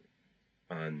individually.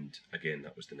 And again,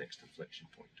 that was the next inflection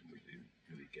point, and we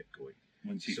really get going.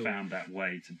 Once you found that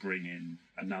way to bring in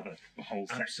another whole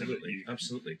sector.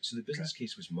 Absolutely. So the business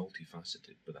case was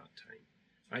multifaceted by that time.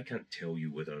 I can't tell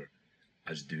you whether,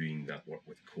 as doing that work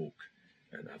with Coke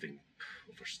and having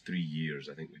over 3 years,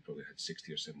 I think we probably had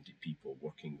 60 or 70 people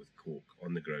working with Coke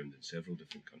on the ground in several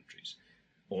different countries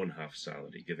on half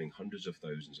salary, giving hundreds of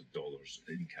thousands of dollars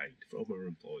in kind from our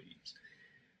employees.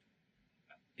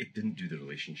 It didn't do the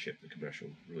commercial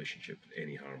relationship,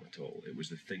 any harm at all. It was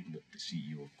the thing that the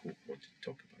CEO of Coke wanted to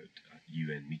talk about at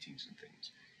UN meetings and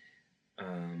things.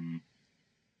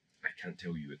 I can't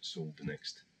tell you it sold the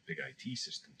next big IT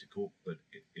system to Coke, but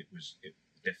it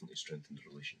definitely strengthened the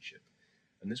relationship.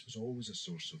 And this was always a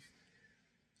source of,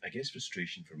 I guess,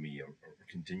 frustration for me, or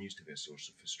continues to be a source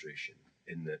of frustration,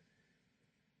 in that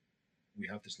we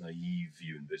have this naive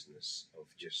view in business of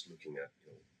just looking at,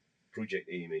 Project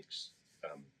A makes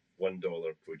 $1,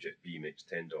 Project B makes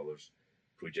 $10,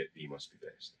 Project B must be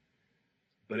best.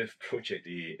 But if Project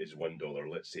A is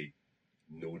 $1, let's say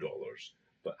no dollars,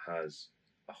 but has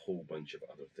a whole bunch of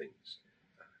other things,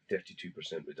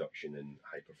 32% reduction in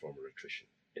high performer attrition,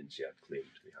 INSEAD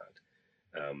claimed we had,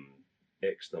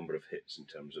 X number of hits in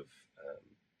terms of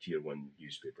tier 1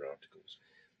 newspaper articles,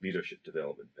 leadership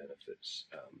development benefits,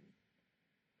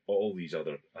 all these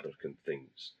other kind of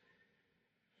things.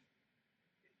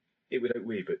 It would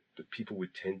outweigh, but people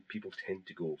tend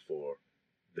to go for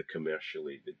the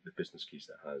the business case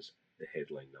that has the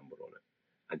headline number on it,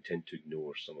 and tend to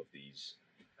ignore some of these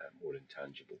more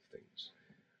intangible things,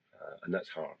 and that's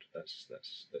hard. That's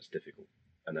difficult.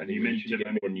 And I think you we need to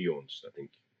mentioned get more nuanced, I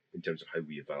think, in terms of how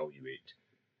we evaluate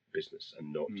business,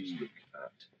 and not just look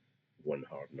at one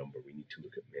hard number. We need to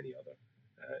look at many other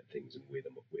things and weigh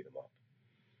them up.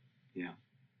 Yeah.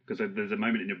 Because there's a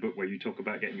moment in your book where you talk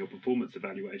about getting your performance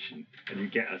evaluation, and you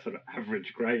get a sort of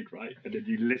average grade, right? And then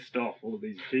you list off all of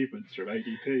these achievements from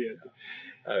ADP.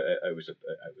 I was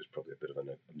probably a bit of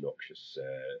an obnoxious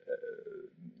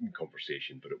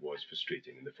conversation, but it was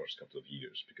frustrating in the first couple of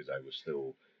years, because I was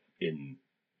still in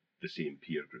the same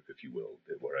peer group, if you will,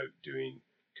 that were out doing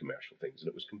commercial things, and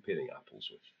it was comparing apples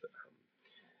with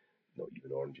not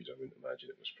even oranges. I wouldn't imagine.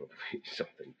 It was probably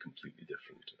something completely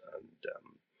different, and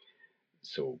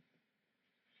so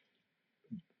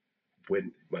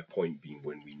my point being,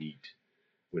 when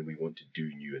we want to do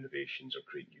new innovations or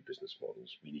create new business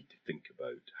models, we need to think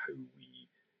about how we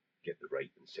get the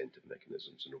right incentive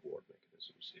mechanisms and reward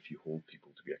mechanisms. If you hold people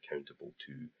to be accountable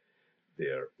to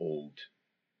their old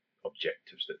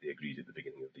objectives that they agreed at the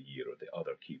beginning of the year, or the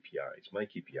other KPIs, my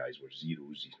KPIs were 0,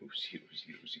 0, 0,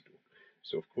 0, 0.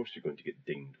 So of course you're going to get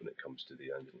dinged when it comes to the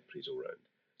annual appraisal round.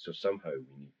 So somehow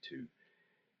we need to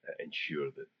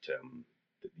ensure that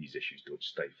that these issues don't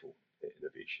stifle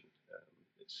innovation.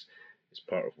 It's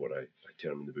part of what I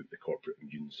term in the book the corporate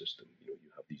immune system. You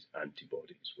have these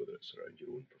antibodies, whether it's around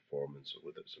your own performance or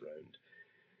whether it's around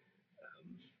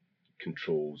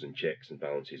controls and checks and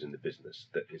balances in the business,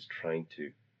 that is trying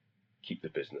to keep the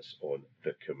business on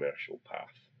the commercial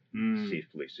path,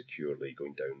 safely, securely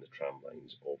going down the tram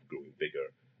lines of growing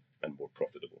bigger and more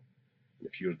profitable. And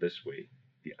if you're this way,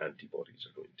 the antibodies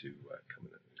are going to come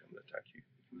and attack you,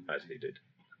 as they did.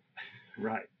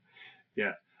 Right.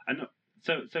 Yeah. And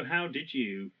so how did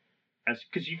you,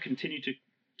 because you continued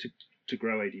to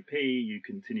grow ADP, you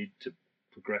continued to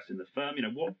progress in the firm.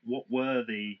 What were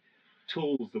the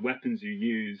tools, the weapons you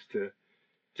used to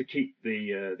keep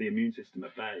the immune system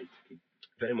at bay?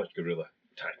 Very much guerrilla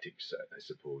tactics, I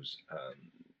suppose,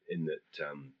 in that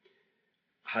I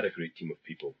had a great team of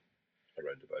people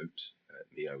around about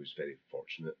me. I was very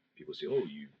fortunate. People say, "Oh,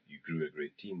 you grew a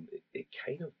great team." It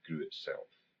kind of grew itself.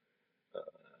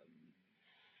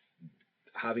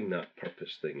 Having that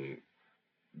purpose thing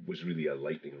was really a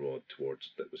lightning rod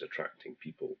towards that was attracting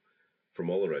people from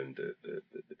all around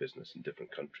the business in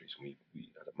different countries. We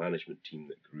had a management team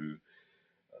that grew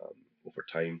over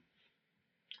time,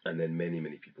 and then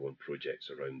many people on projects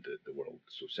around the world.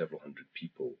 So several hundred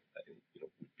people,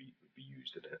 would be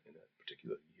used in a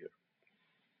particular year,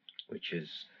 which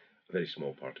is a very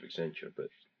small part of Accenture,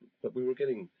 but we were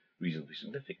getting reasonably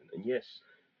significant. And yes,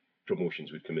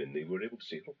 promotions would come in. They were able to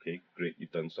say, "Okay, great,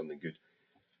 you've done something good."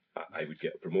 I would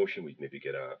get a promotion. We'd maybe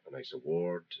get a nice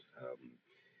award.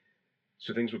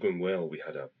 So things were going well. We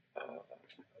had a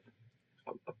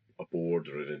board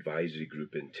or an advisory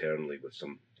group internally with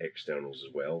some externals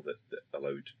as well that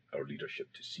allowed our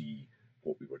leadership to see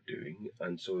what we were doing.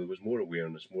 And so there was more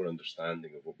awareness, more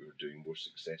understanding of what we were doing, more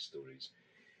success stories.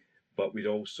 But we'd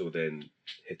also then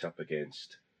hit up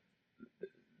against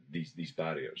these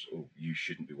barriers. Oh, you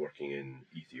shouldn't be working in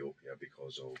Ethiopia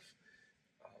because of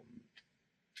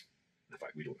the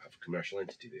fact we don't have a commercial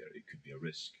entity there. It could be a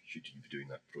risk. Should you be doing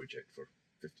that project for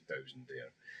 50,000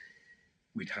 there?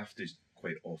 We'd have to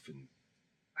quite often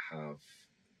have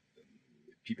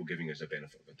people giving us a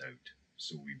benefit of a doubt.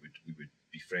 So we would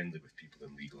be friendly with people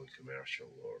in legal and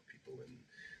commercial or people in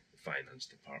the finance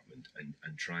department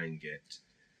and try and get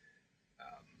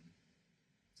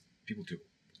people to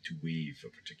waive a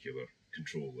particular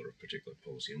control or a particular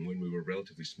policy. And when we were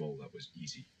relatively small, that was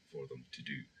easy for them to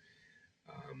do.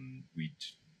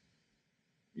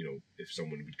 If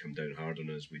someone would come down hard on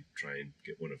us, we'd try and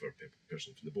get one of our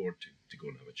person from the board to go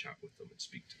and have a chat with them and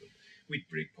speak to them. We'd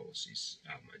break policies,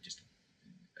 and just,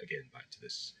 again, back to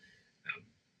this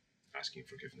asking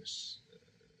forgiveness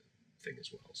thing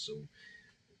as well. So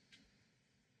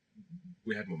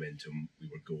we had momentum, we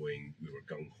were going, we were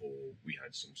gung-ho, we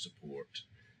had some support.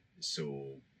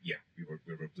 So, yeah, we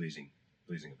were blazing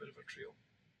a bit of a trail.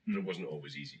 But it wasn't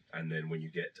always easy. And then when you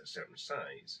get to a certain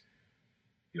size,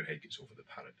 your head gets over the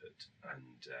parapet,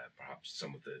 and perhaps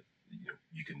some of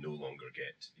you can no longer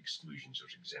get exclusions or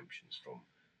exemptions from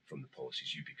the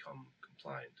policies. You become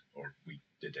compliant, or we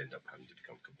did end up having to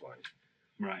become compliant.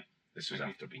 Right. This was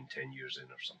after being 10 years in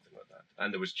or something like that.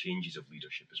 And there was changes of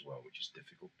leadership as well, which is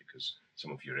difficult because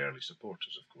some of your early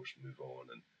supporters, of course, move on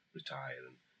and retire,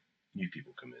 and new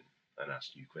people come in and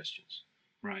ask new questions.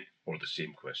 Right. Or the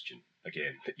same question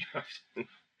again that you have to,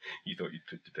 you thought you'd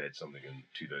put to bed something in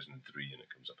 2003 and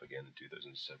it comes up again in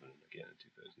 2007 and again in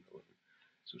 2011.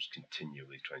 So it's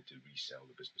continually trying to resell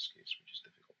the business case, which is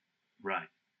difficult. Right.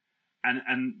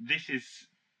 And this is,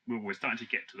 well, we're starting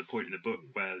to get to the point in the book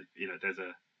where there's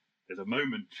a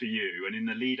moment for you, and in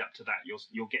the lead up to that,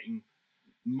 you're getting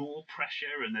more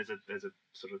pressure, and there's a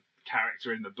sort of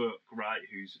character in the book, right,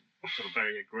 who's sort of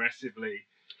very aggressively.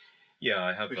 Yeah,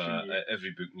 I have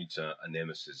every book needs a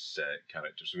nemesis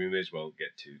character, so we may as well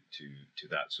get to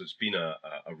that. So it's been a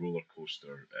roller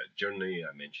coaster journey.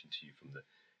 I mentioned to you from the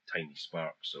tiny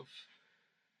sparks of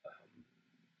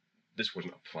this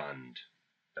wasn't a planned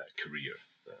career.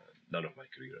 None of my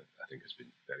career, I think, has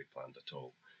been very planned at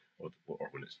all. Or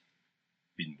when it's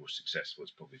been most successful,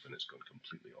 it's probably when it's gone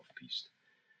completely off piste.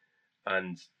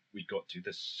 And we got to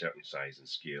this certain size and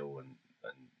scale, and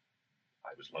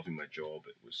I was loving my job.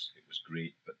 It was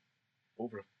great, but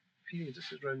over a period,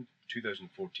 this is around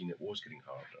 2014, it was getting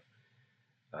harder.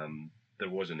 There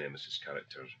was a nemesis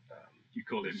character. You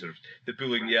call him sort of the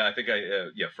bullying. Frank. Yeah, I think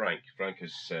Frank.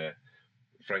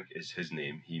 Frank is his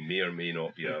name. He may or may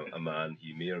not be a man.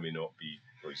 He may or may not be.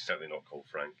 Well, he's certainly not called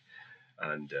Frank,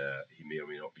 and he may or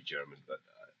may not be German. But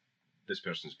this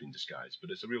person's been disguised. But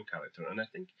it's a real character, and I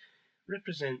think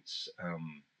represents.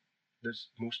 There's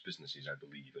most businesses, I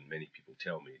believe, and many people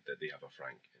tell me that they have a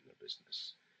Frank in their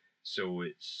business. So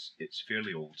it's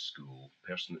fairly old school.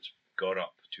 Person that's got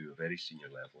up to a very senior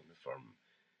level in the firm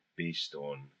based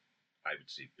on, I would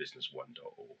say, Business 1.0.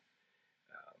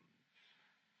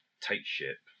 Tight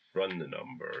ship, run the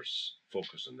numbers,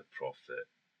 focus on the profit,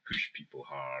 push people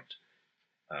hard,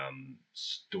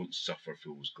 don't suffer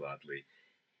fools gladly.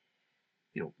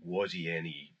 Was he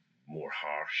any more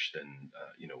harsh than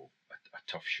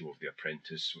a tough show of The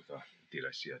Apprentice with a, dare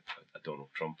I say, a Donald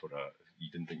Trump or a?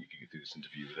 You didn't think you could get through this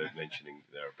interview without mentioning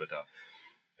there, but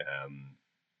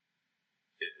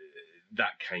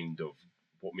that kind of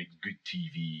what makes good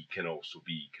TV can also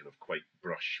be kind of quite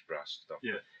brass stuff.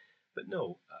 Yeah. But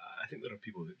no, I think there are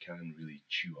people that can really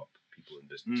chew up people in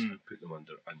business and put them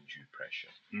under undue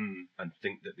pressure and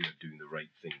think that they are doing the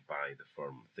right thing by the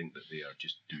firm, think that they are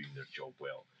just doing their job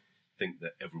well, think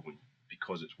that everyone,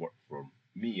 because it's worked for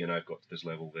me and I've got to this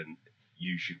level, then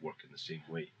you should work in the same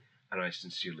way. And I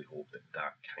sincerely hope that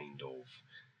that kind of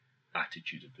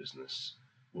attitude of business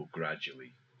will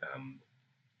gradually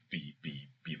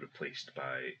be replaced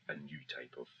by a new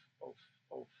type of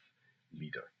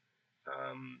leader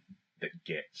that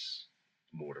gets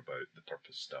more about the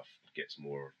purpose stuff, gets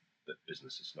more that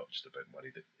business is not just about money,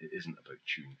 that it isn't about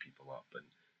chewing people up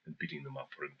and beating them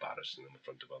up or embarrassing them in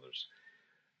front of others.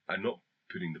 I'm not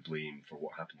putting the blame for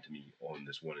what happened to me on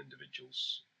this one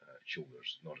individual's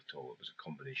shoulders, not at all. It was a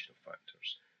combination of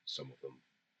factors, some of them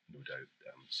no doubt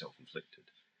self-inflicted.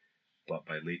 But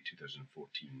by late 2014,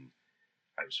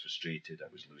 I was frustrated,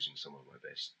 I was losing some of my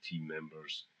best team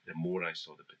members. The more I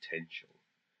saw the potential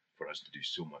for us to do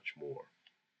so much more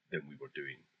than we were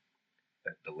doing,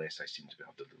 the less I seemed to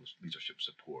have the leadership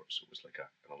support. So it was like an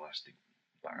elastic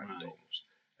band almost.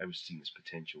 I was seeing this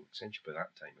potential. Accenture by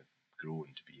that time had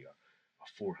grown to be a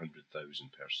 400,000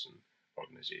 person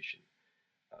organisation,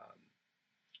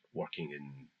 working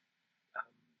in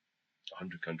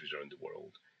 100 countries around the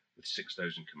world with 6,000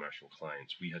 commercial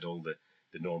clients. We had all the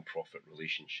non-profit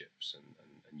relationships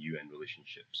and UN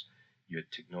relationships. You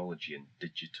had technology and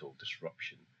digital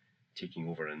disruption taking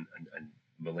over and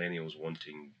millennials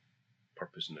wanting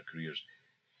purpose in their careers.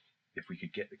 If we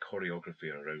could get the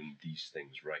choreography around these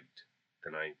things right,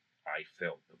 then I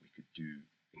felt that we could do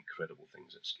incredible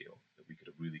things at scale, that we could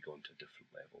have really gone to a different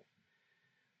level.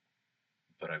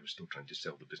 But I was still trying to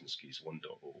sell the business case 1.0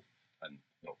 and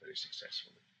not very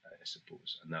successfully, I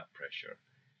suppose. And that pressure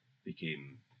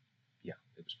became,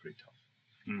 it was pretty tough.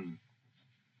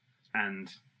 And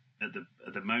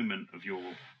at the moment of your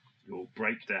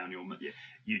breakdown,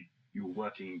 you were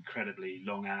working incredibly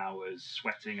long hours,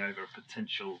 sweating over a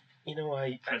potential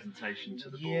presentation to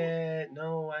the board. Yeah,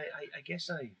 no, I guess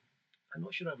I'm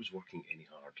not sure I was working any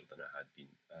harder than I had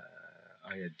been.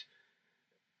 I had,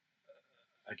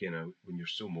 when you're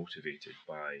so motivated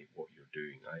by what you're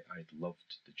doing, I'd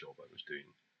loved the job I was doing,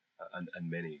 and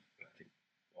many, I think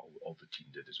all the team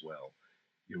did as well.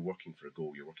 You're working for a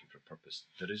goal, you're working for a purpose.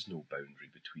 There is no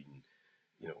boundary between,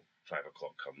 5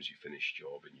 o'clock comes, you finish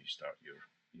job and you start your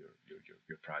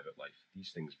private life.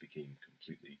 These things became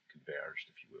completely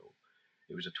converged, if you will.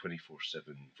 It was a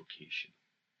 24/7 vocation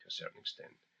to a certain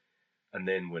extent. And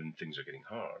then when things are getting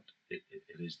hard, it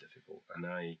is difficult. And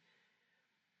I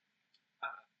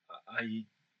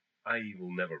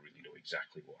will never really know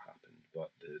exactly what happened,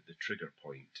 but the trigger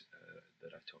point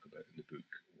that I talk about in the book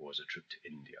was a trip to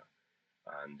India.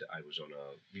 And I was on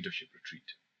a leadership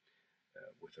retreat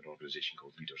with an organisation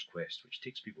called Leaders Quest, which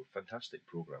takes people, fantastic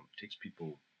program, takes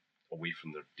people away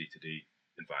from their day-to-day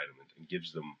environment and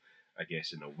gives them, I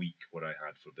guess, in a week what I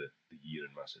had for the year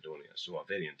in Macedonia. So a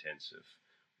very intensive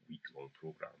week-long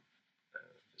program.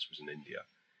 This was in India.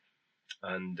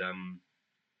 And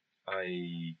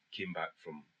I came back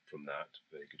from that,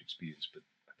 very good experience, but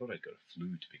I thought I'd got a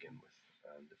flu to begin with.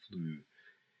 And the flu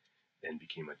then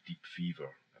became a deep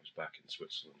fever. I was back in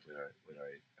Switzerland where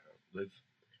I live.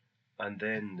 And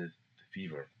then the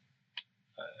fever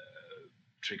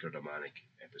triggered a manic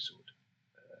episode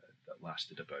that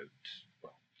lasted about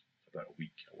a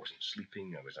week. I wasn't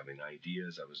sleeping, I was having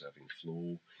ideas, I was having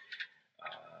flow.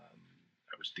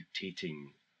 I was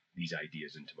dictating these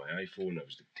ideas into my iPhone, I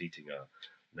was dictating a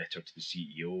letter to the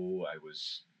CEO, I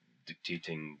was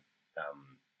dictating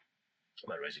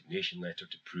my resignation letter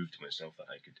to prove to myself that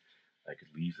I could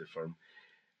leave the firm.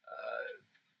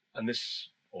 And this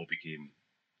all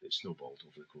it snowballed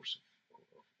over the course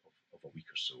of a week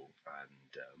or so,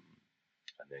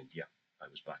 and then I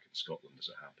was back in Scotland as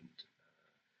it happened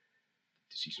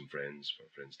to see some friends for a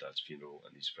friend's dad's funeral,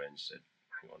 and these friends said,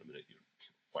 "Hang on a minute,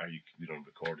 why are you on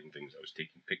recording things?" I was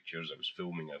taking pictures, I was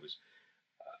filming, I was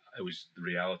the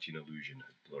reality and illusion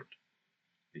had blurred.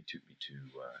 They took me to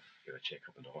get a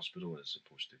checkup in the hospital as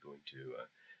opposed to going to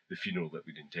the funeral that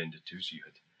we'd intended to. So you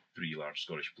had three large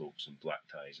Scottish blokes in black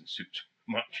ties and suits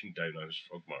marching down. I was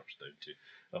frog marched down to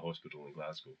a hospital in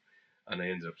Glasgow, and I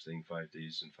ended up staying 5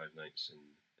 days and 5 nights in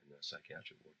a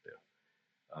psychiatric ward there,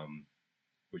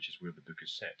 which is where the book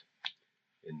is set,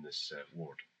 in this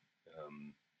ward,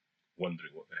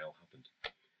 wondering what the hell happened.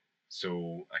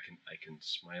 So I can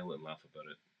smile and laugh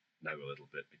about it now a little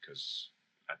bit because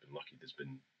I've been lucky. There's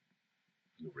been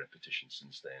no repetition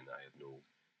since then. I had no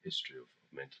history of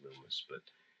mental illness, but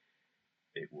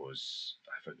I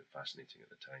found it fascinating at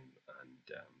the time. And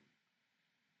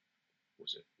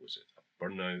was it a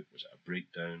burnout? Was it a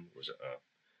breakdown? Was it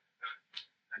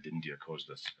had India caused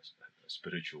a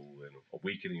spiritual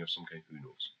awakening of some kind? Who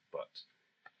knows? But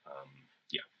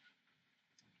yeah,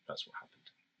 that's what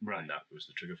happened. Right. And that was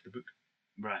the trigger for the book.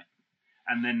 Right.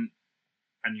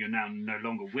 And you're now no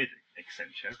longer with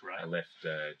Accenture, right? I left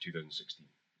 2016.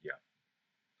 Yeah,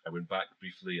 I went back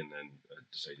briefly and then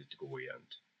decided to go away and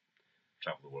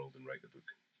travel the world and write the book.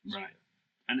 So, right.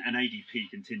 Yeah. And ADP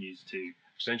continues to.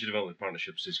 Accenture Development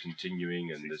Partnerships is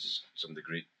continuing, and there's some of the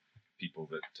great people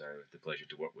that I have the pleasure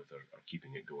to work with are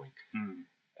keeping it going. Mm.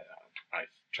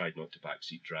 I've tried not to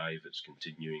backseat drive. It's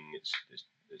continuing. It's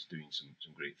doing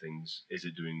some great things. Is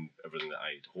it doing everything that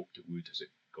I had hoped it would? Has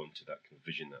it gone to that kind of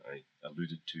vision that I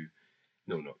alluded to?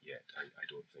 No, not yet. I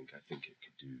don't think. I think it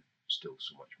could do still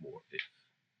so much more if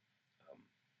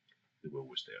the will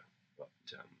was there. But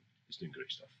it's doing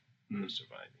great stuff. It's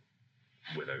surviving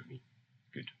without me.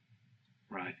 Good.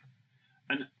 Right.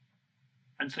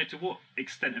 And so to what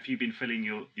extent have you been filling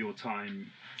your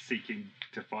time seeking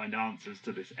to find answers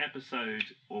to this episode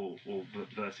or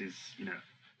versus,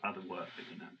 other work that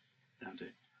you're now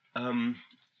doing?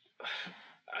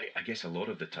 I guess a lot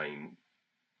of the time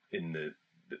in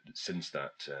since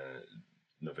that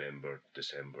November,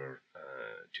 December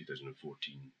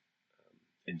 2014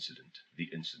 incident, the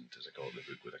incident as I call it in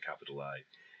the book with a capital I,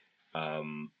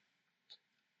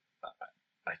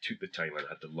 I took the time and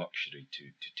had the luxury to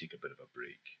take a bit of a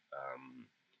break.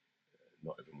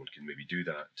 Not everyone can maybe do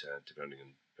that, depending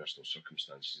on personal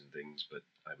circumstances and things, but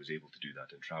I was able to do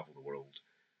that and travel the world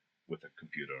with a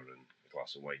computer and a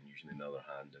glass of wine usually in the other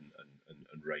hand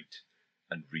and write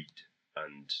and read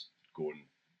and go on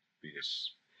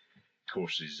various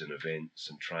courses and events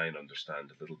and try and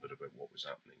understand a little bit about what was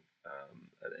happening.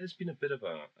 And it's been a bit of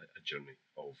a journey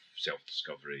of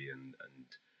self-discovery and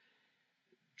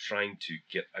trying to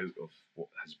get out of what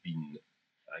has been,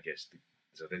 I guess,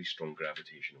 there's a very strong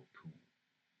gravitational pull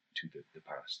to the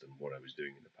past and what I was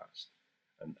doing in the past.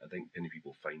 And I think many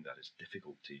people find that it's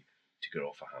difficult to get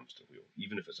off a hamster wheel.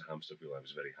 Even if it's a hamster wheel I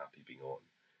was very happy being on,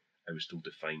 I was still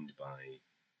defined by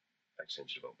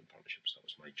Accenture Development Partnerships. That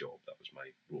was my job, that was my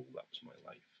role, that was my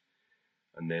life.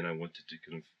 And then I wanted to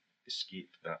kind of escape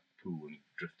that pool and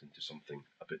drift into something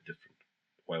a bit different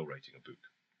while writing a book.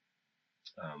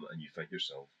 And you find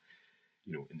yourself,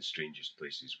 in the strangest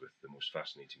places with the most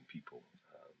fascinating people.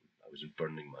 I was in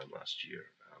Burning Man last year,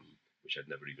 which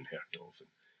I'd never even heard of.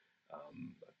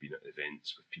 And I've been at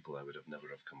events with people I would have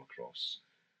never have come across.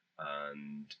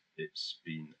 And it's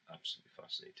been absolutely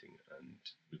fascinating and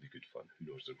really good fun.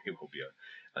 Who knows, there may well be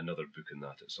another book in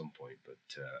that at some point, but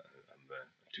I'm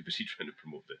too busy trying to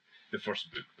promote the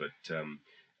first book. But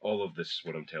all of this,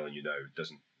 what I'm telling you now,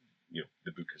 doesn't,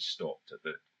 the book has stopped at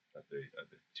the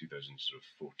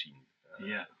 2014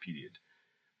 period,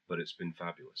 but it's been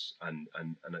fabulous. And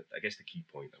I guess the key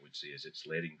point I would say is it's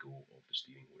letting go of the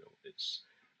steering wheel.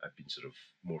 I've been sort of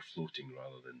more floating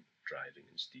rather than driving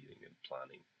and steering and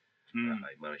planning.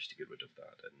 I managed to get rid of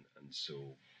that, and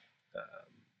so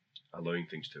allowing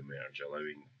things to emerge,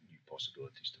 allowing new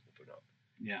possibilities to open up.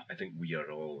 Yeah, I think we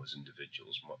are all as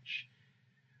individuals much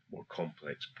more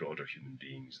complex, broader human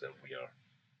beings than we are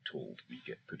told. We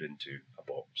get put into a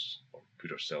box or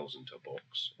put ourselves into a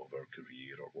box of our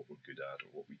career or what we're good at or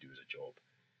what we do as a job,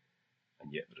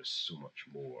 and yet there is so much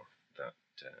more that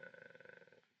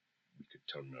we could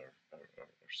turn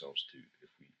ourselves to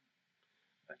if we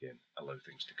again allow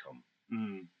things to come.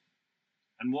 And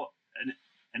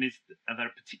are there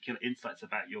particular insights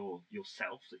about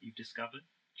yourself that you've discovered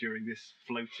during this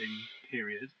floating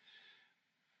period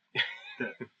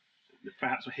that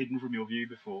perhaps were hidden from your view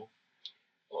before?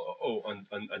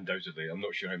 Undoubtedly. I'm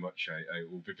not sure how much I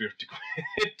will be prepared to go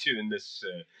into in this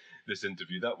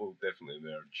interview. That will definitely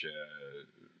emerge,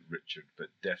 Richard, but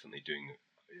definitely doing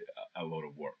a lot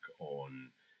of work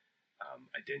on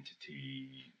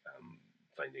identity,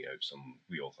 finding out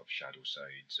we all have shadow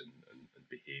sides and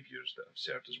behaviours that have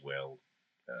served us well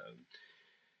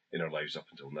in our lives up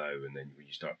until now, and then when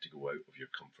you start to go out of your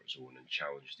comfort zone and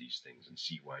challenge these things and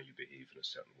see why you behave in a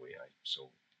certain way,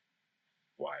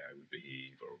 why I would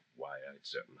behave or why I had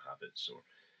certain habits or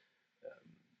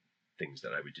things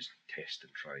that I would just test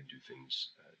and try and do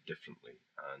things differently,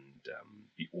 and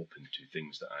be open to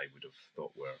things that I would have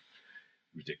thought were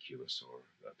ridiculous or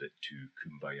a bit too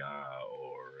kumbaya,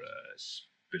 or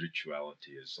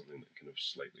spirituality is something that kind of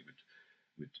slightly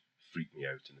would freak me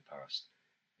out in the past,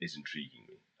 is intriguing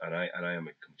me, and I am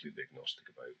completely agnostic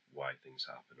about why things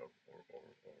happen, or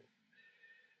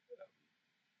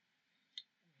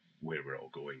where we're all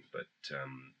going. But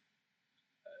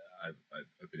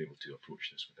I've been able to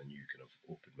approach this with a new kind of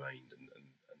open mind, and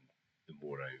the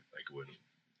more I go in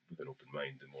with an open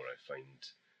mind, the more I find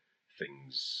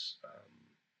things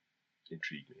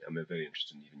intrigue me. I'm very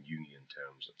interested in even Jungian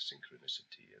terms like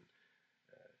synchronicity, and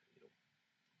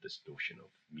this notion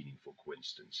of meaningful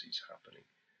coincidences happening.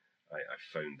 I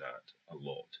found that a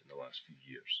lot in the last few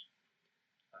years,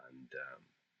 and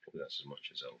probably that's as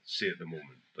much as I'll say at the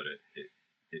moment. But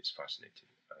it's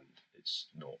fascinating, and it's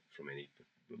not from any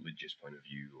religious point of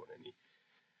view or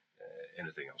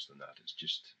anything else than that. It's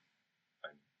just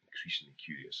I'm increasingly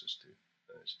curious as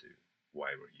to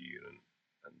why we're here,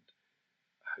 and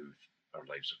how our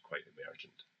lives are quite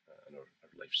emergent, and our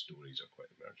life stories are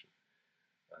quite emergent,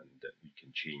 and that we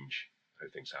can change how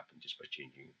things happen just by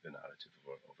changing the narrative of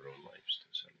our own lives to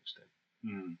a certain extent.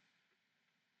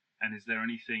 And is there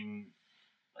anything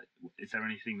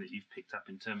that you've picked up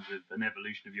in terms of an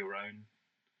evolution of your own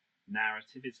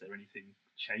narrative? Is there anything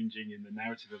changing in the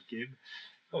narrative of Gib?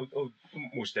 Oh,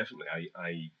 most definitely.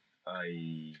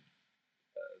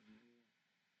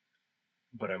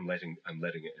 But I'm letting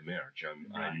it emerge.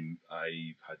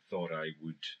 I had thought I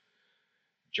would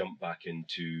jump back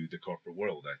into the corporate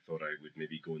world. I thought I would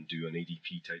maybe go and do an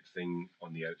ADP type thing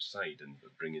on the outside and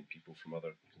bring in people from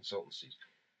other consultancies.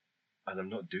 And I'm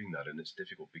not doing that, and it's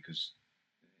difficult because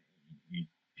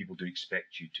people do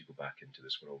expect you to go back into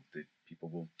this world. People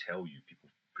will tell you, people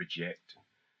project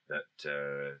that,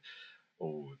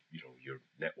 your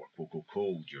network will go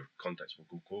cold, your contacts will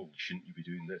go cold. Shouldn't you be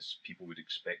doing this? People would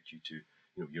expect you to,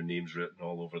 your name's written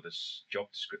all over this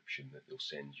job description that they'll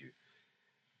send you.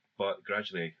 But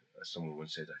gradually, as someone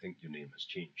once said, I think your name has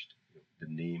changed. The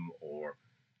name or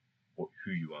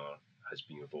who you are has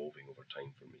been evolving over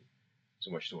time for me. So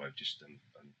much so, I'm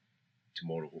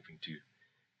tomorrow hoping to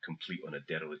complete on a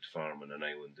derelict farm on an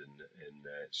island in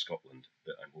Scotland,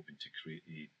 that I'm hoping to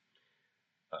create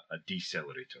a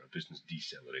decelerator, a business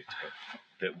decelerator,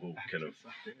 that will kind of,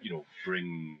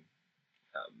 bring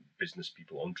business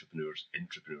people, entrepreneurs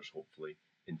hopefully,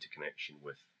 into connection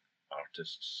with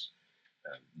artists,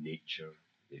 nature,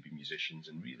 maybe musicians,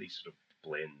 and really sort of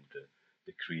blend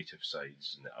the creative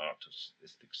sides and the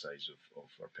artistic sides of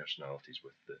our personalities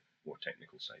with the more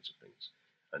technical sides of things.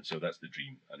 And so that's the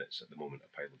dream, and it's at the moment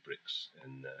a pile of bricks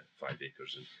in 5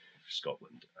 acres in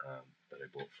Scotland that I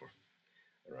bought for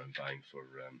around buying for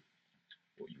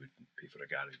what you would pay for a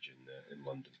garage in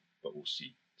London, but we'll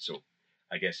see. So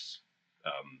I guess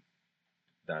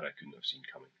that I couldn't have seen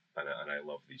coming, and I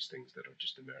love these things that are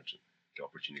just emergent. The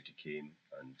opportunity came,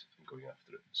 and I'm going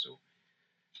after it. So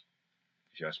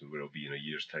if you ask me where I'll be in a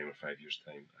year's time or 5 years'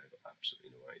 time, I have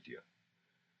absolutely no idea.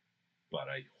 But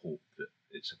I hope that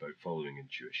it's about following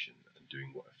intuition and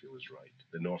doing what I feel is right.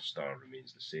 The North Star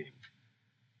remains the same.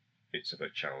 It's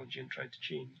about challenging and trying to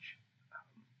change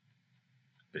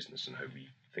business and how we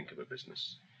think about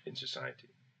business in society.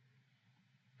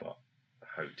 But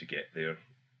how to get there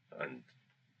and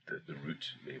the route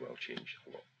may well change a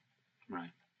lot.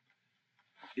 Right.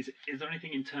 Is there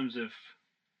anything in terms of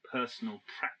personal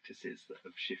practices that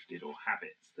have shifted, or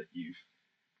habits that you've...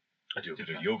 I do a bit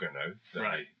of yoga now.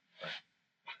 Right.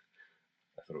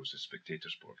 I thought it was a spectator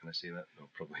sport. Can I say that? No,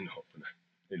 probably not.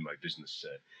 In my business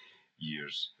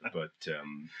years, but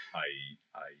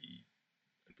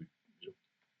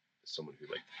someone who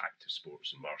liked active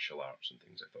sports and martial arts and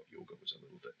things, I thought yoga was a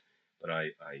little bit. But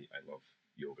I love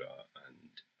yoga,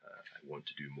 and I want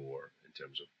to do more in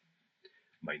terms of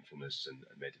mindfulness and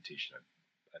meditation.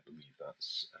 I believe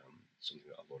that's something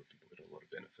that a lot of people get a lot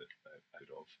of benefit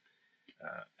out of.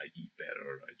 I eat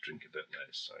better. I drink a bit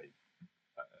less.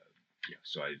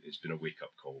 It's been a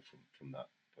wake-up call from that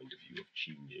point of view of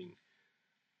changing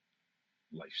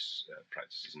life's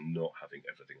practices and not having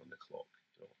everything on the clock.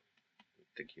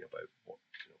 Thinking about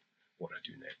what I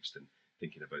do next, and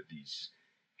thinking about these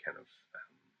kind of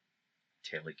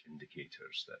telic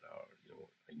indicators that are,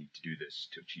 I need to do this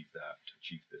to achieve that, to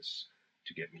achieve this,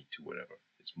 to get me to wherever.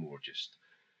 It's more just,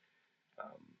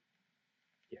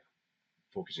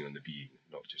 focusing on the being,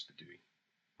 not just the doing.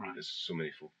 Right. There's so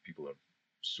many people are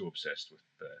so obsessed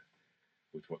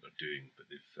with what they're doing, but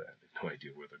they've no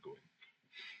idea where they're going.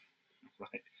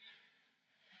 Right.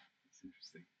 It's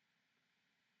interesting.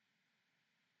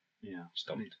 Yeah.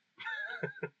 Stumped.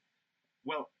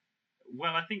 Well,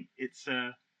 I think it's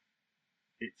an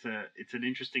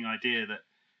interesting idea that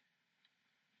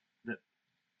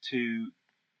to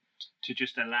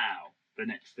just allow the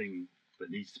next thing that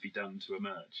needs to be done to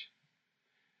emerge,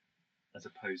 as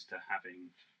opposed to having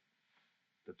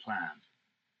the plan.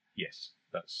 Yes,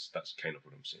 that's kind of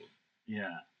what I'm saying.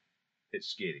 Yeah. It's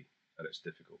scary and it's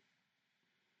difficult,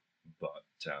 but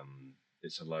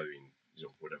it's allowing,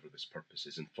 whatever this purpose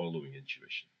is, and following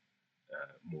intuition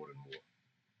more and more,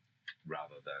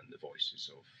 rather than the voices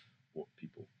of what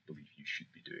people believe you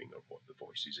should be doing, or what the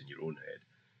voices in your own head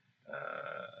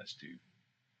as to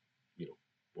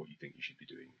what you think you should be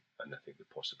doing. And I think the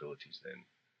possibilities then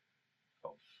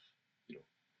of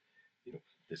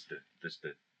there's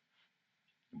the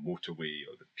motorway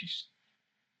or the piece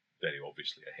very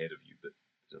obviously ahead of you, but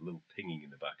there's a little pinging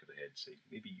in the back of the head saying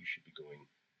maybe you should be going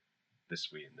this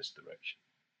way in this direction.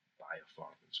 Buy a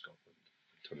farm in Scotland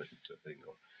and turn it into a thing,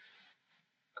 or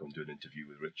go and do an interview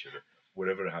with Richard, or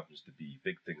whatever it happens to be.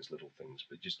 Big things, little things,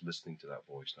 but just listening to that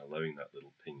voice and allowing that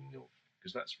little pinging of,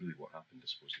 because that's really what happened,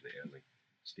 I suppose, in the early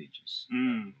stages.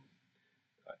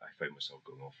 I found myself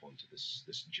going off onto this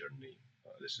journey,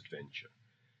 this adventure,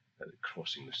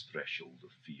 crossing this threshold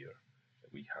of fear that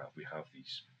we have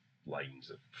these lines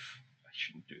of, I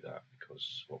shouldn't do that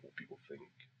because what will people think?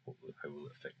 How will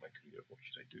it affect my career? What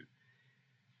should I do?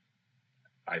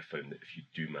 I found that if you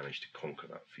do manage to conquer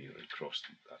that fear and cross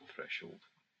that threshold,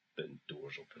 then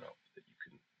doors open up that you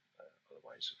can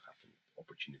otherwise have happened.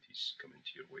 Opportunities come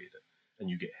into your way and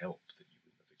you get help that you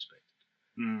wouldn't have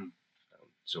expected.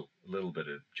 So a little bit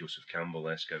of Joseph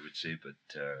Campbell-esque, I would say, but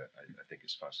I think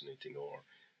it's fascinating. Or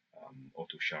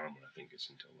Otto Scharmer, I think, it's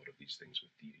into a lot of these things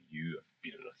with Theory U. I've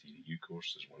been in a Theory U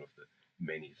course as one of the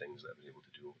many things that I've been able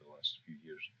to do over the last few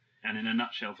years. And in a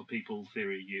nutshell, for people,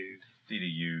 Theory U,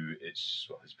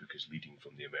 his book is Leading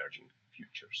from the Emerging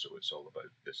Future, so it's all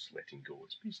about this letting go.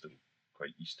 It's based on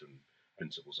quite Eastern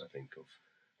principles, I think, of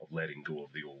letting go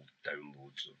of the old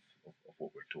downloads of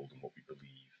what we're told and what we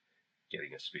believe,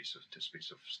 getting a space of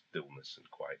stillness and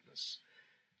quietness,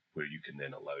 where you can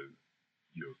then allow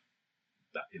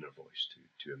that inner voice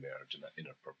to emerge, and that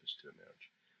inner purpose to emerge.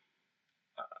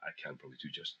 I can't probably do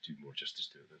more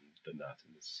justice to it than that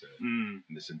in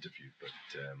this interview, but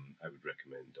I would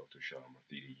recommend Dr. Scharmer,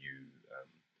 Theory U.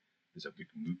 There's a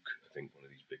big MOOC, I think, one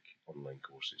of these big online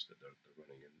courses that they're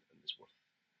running, and it's worth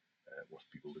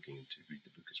people looking into. Read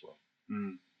the book as well.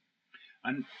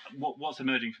 And what's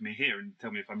emerging for me here, and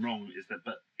tell me if I'm wrong, is that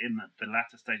but in the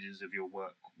latter stages of your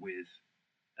work with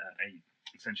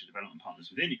Accenture Development Partners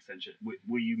within Accenture,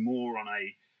 were you more on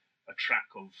a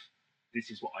track of this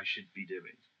is what I should be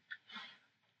doing?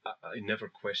 I never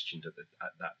questioned at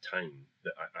that time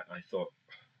that I thought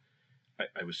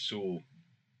I was so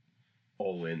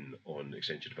all in on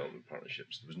Accenture Development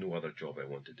Partnerships. There was no other job I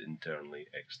wanted, internally,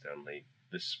 externally.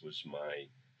 This was my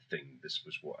thing. This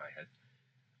was what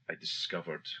I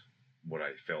discovered what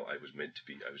I felt I was meant to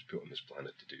be. I was put on this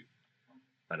planet to do.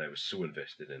 And I was so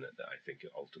invested in it that I think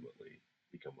it ultimately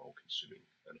became all-consuming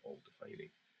and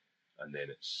all-defining. And then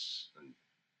and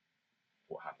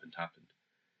what happened.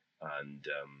 And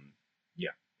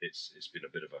it's been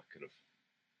a bit of a kind of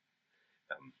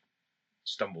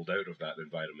stumbled out of that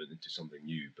environment into something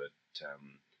new, but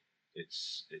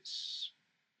it's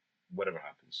whatever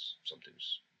happens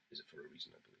sometimes is it for a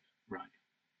reason, I believe. Right.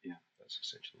 Yeah. That's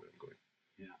essentially where I'm going.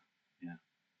 Yeah.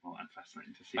 Well, and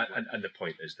fascinating to see. And the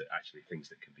point is that actually things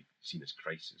that can be seen as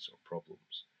crises or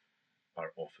problems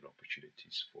are often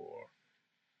opportunities for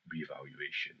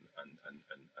reevaluation and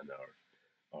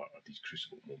are these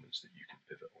crucible moments that you can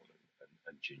pivot on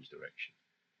and change direction.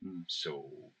 So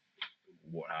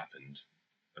what happened,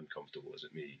 uncomfortable as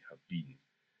it may have been,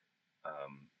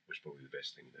 was probably the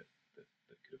best thing that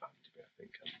could have happened to me, I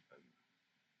think. And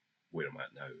where I'm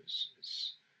at now is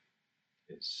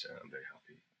I'm very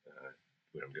happy.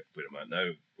 Where I'm at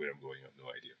now, where I'm going, I've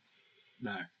no idea.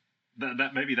 No.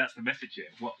 That maybe that's the message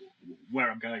here.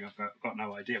 Where I'm going, I've got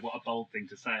no idea. What a bold thing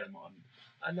to say,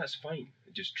 and that's fine.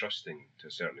 Just trusting to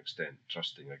a certain extent,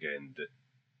 trusting again that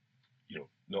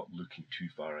not looking too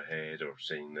far ahead or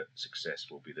saying that success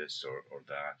will be this or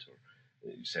that, or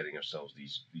setting ourselves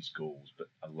these goals, but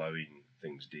allowing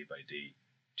things day by day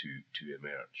to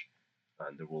emerge.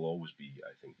 And there will always be,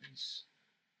 I think, these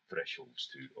thresholds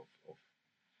of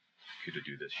could I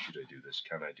do this? Should I do this?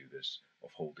 Can I do this?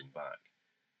 Of holding back.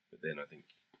 But then I think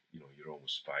you're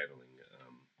always spiraling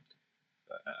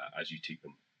as you take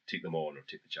them on or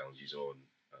take the challenges on.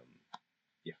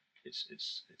 It's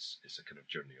a kind of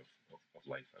journey of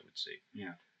life, I would say.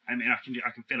 Yeah, I mean, I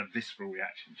can feel a visceral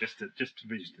reaction just to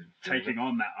be taking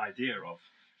on that idea of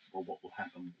well, what will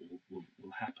happen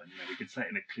will happen. You know, we could say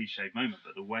it in a cliched moment,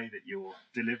 but the way that you're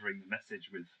delivering the message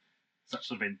with such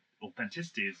sort of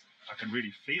authenticity is, I can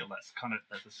really feel that's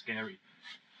a scary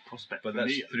prospect. But for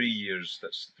that's me, 3 years.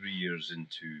 That's 3 years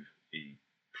into a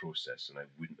process, and I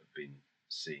wouldn't have been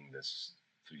saying this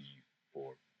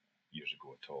 3-4 years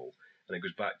ago at all. And it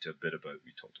goes back to a bit about,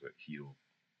 we talked about hero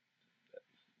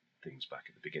things back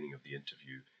at the beginning of the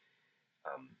interview.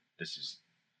 This is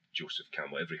Joseph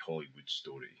Campbell. Every Hollywood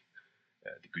story,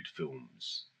 the good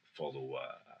films follow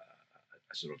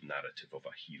a sort of narrative of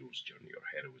a hero's journey or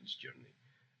heroine's journey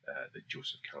that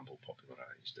Joseph Campbell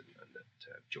popularised and that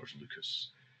George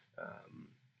Lucas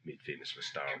made famous with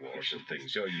Star Wars and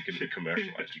things. You know, you can be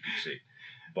commercialised, you could say,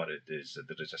 but there is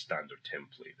a standard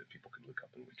template that people can look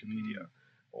up in Wikipedia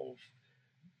of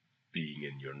being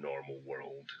in your normal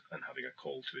world and having a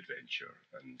call to adventure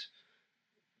and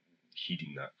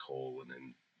heeding that call and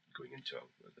then going into a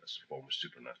sort of almost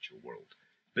supernatural world.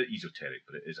 A bit esoteric,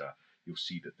 but it is you'll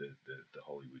see that the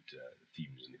Hollywood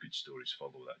themes and the good stories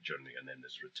follow that journey, and then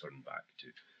there's a return back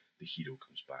to the hero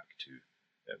comes back to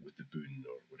with the boon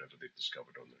or whatever they've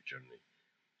discovered on their journey.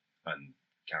 And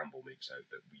Campbell makes out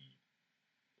that we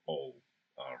all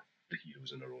are the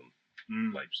heroes in our own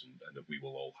lives, and that we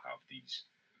will all have these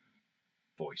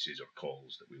voices or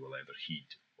calls that we will either heed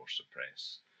or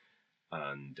suppress.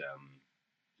 And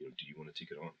do you want to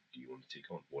take it on? Do you want to take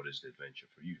on? What is the adventure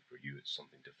for you? For you, it's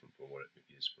something different from what it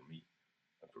maybe is for me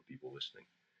and for people listening.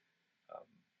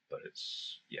 But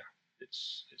it's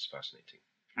fascinating.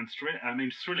 And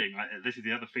thrilling. This is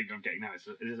the other thing I'm getting now. It's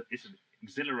an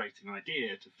exhilarating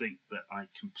idea to think that I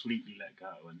completely let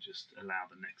go and just allow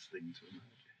the next thing to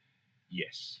emerge.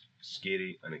 Yes,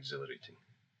 scary and exhilarating.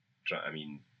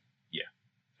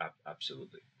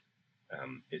 Absolutely.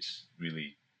 It's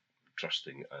really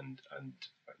trusting and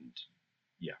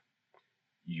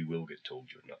you will get told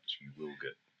you're nuts. You will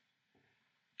get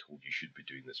told you should be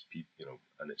doing this,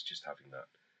 and it's just having that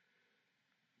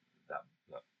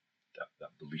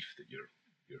belief that you're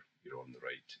on the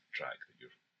right track, that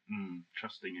you're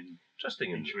trusting in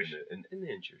intuition. In the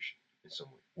intuition in some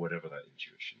way, whatever that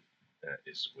intuition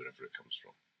is, wherever it comes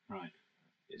from. Right.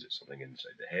 Is it something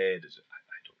inside the head? Is it? I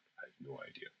have no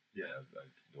idea. Yeah. I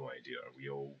have no idea. Are we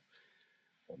all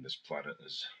on this planet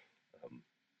as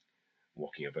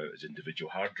walking about as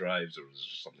individual hard drives, or is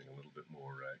there something a little bit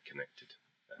more connected?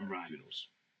 Right. Who knows?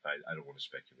 I don't want to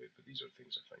speculate, but these are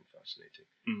things I find fascinating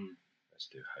as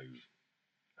to how we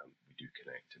do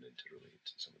connect and interrelate.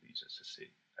 And some of these, as I say,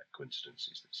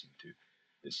 coincidences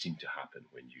that seem to happen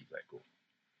when you let go.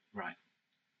 Right.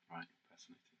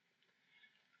 Fascinating.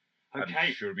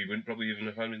 Okay. I'm sure we wouldn't probably even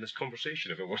have had this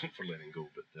conversation if it wasn't for letting go.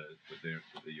 But there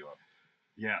you are.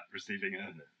 Yeah, receiving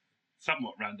a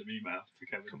somewhat random email to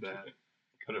come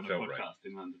on a podcast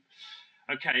in London.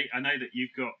 Okay, I know that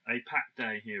you've got a packed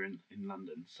day here in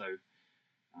London, so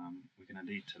we're going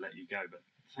to need to let you go. But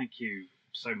thank you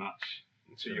so much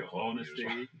for your honesty,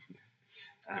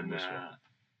 and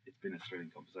it's been a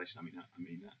thrilling conversation. I mean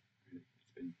that. Really,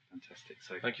 it's been fantastic.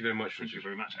 So thank you very much. Thank you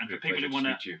very much. And for people who want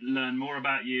to learn more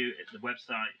about you, the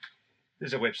website.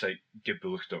 There's a website,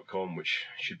 gibbulloch.com, which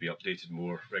should be updated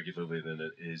more regularly than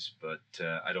it is. But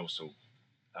I'd also,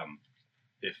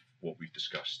 if what we've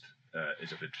discussed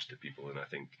is of interest to people, and I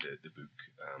think the book,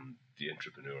 The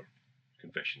Entrepreneur,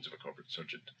 Confessions of a Corporate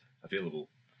Surgeon, available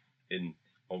in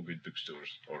all good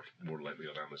bookstores, or more likely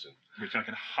on Amazon. Which I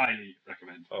can highly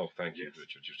recommend. Oh, thank you, Yes.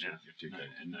 Richard. You're too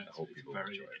kind. I hope people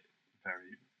enjoy it.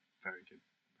 Very, very good.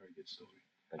 Very good story.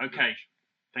 Thank you okay.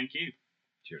 Thank you.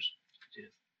 Cheers.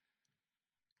 Cheers.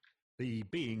 The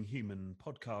Being Human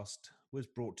podcast was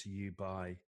brought to you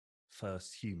by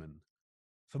First Human.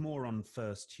 For more on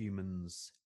First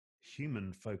Human's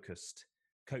human-focused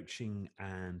coaching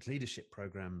and leadership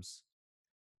programs,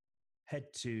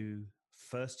 head to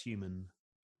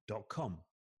firsthuman.com.